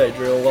of you to say,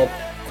 Drew. Well,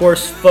 of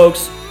course,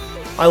 folks,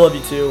 I love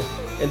you too.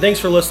 And thanks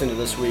for listening to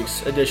this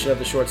week's edition of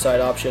the Short Side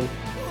Option.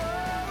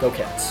 Go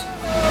Cats.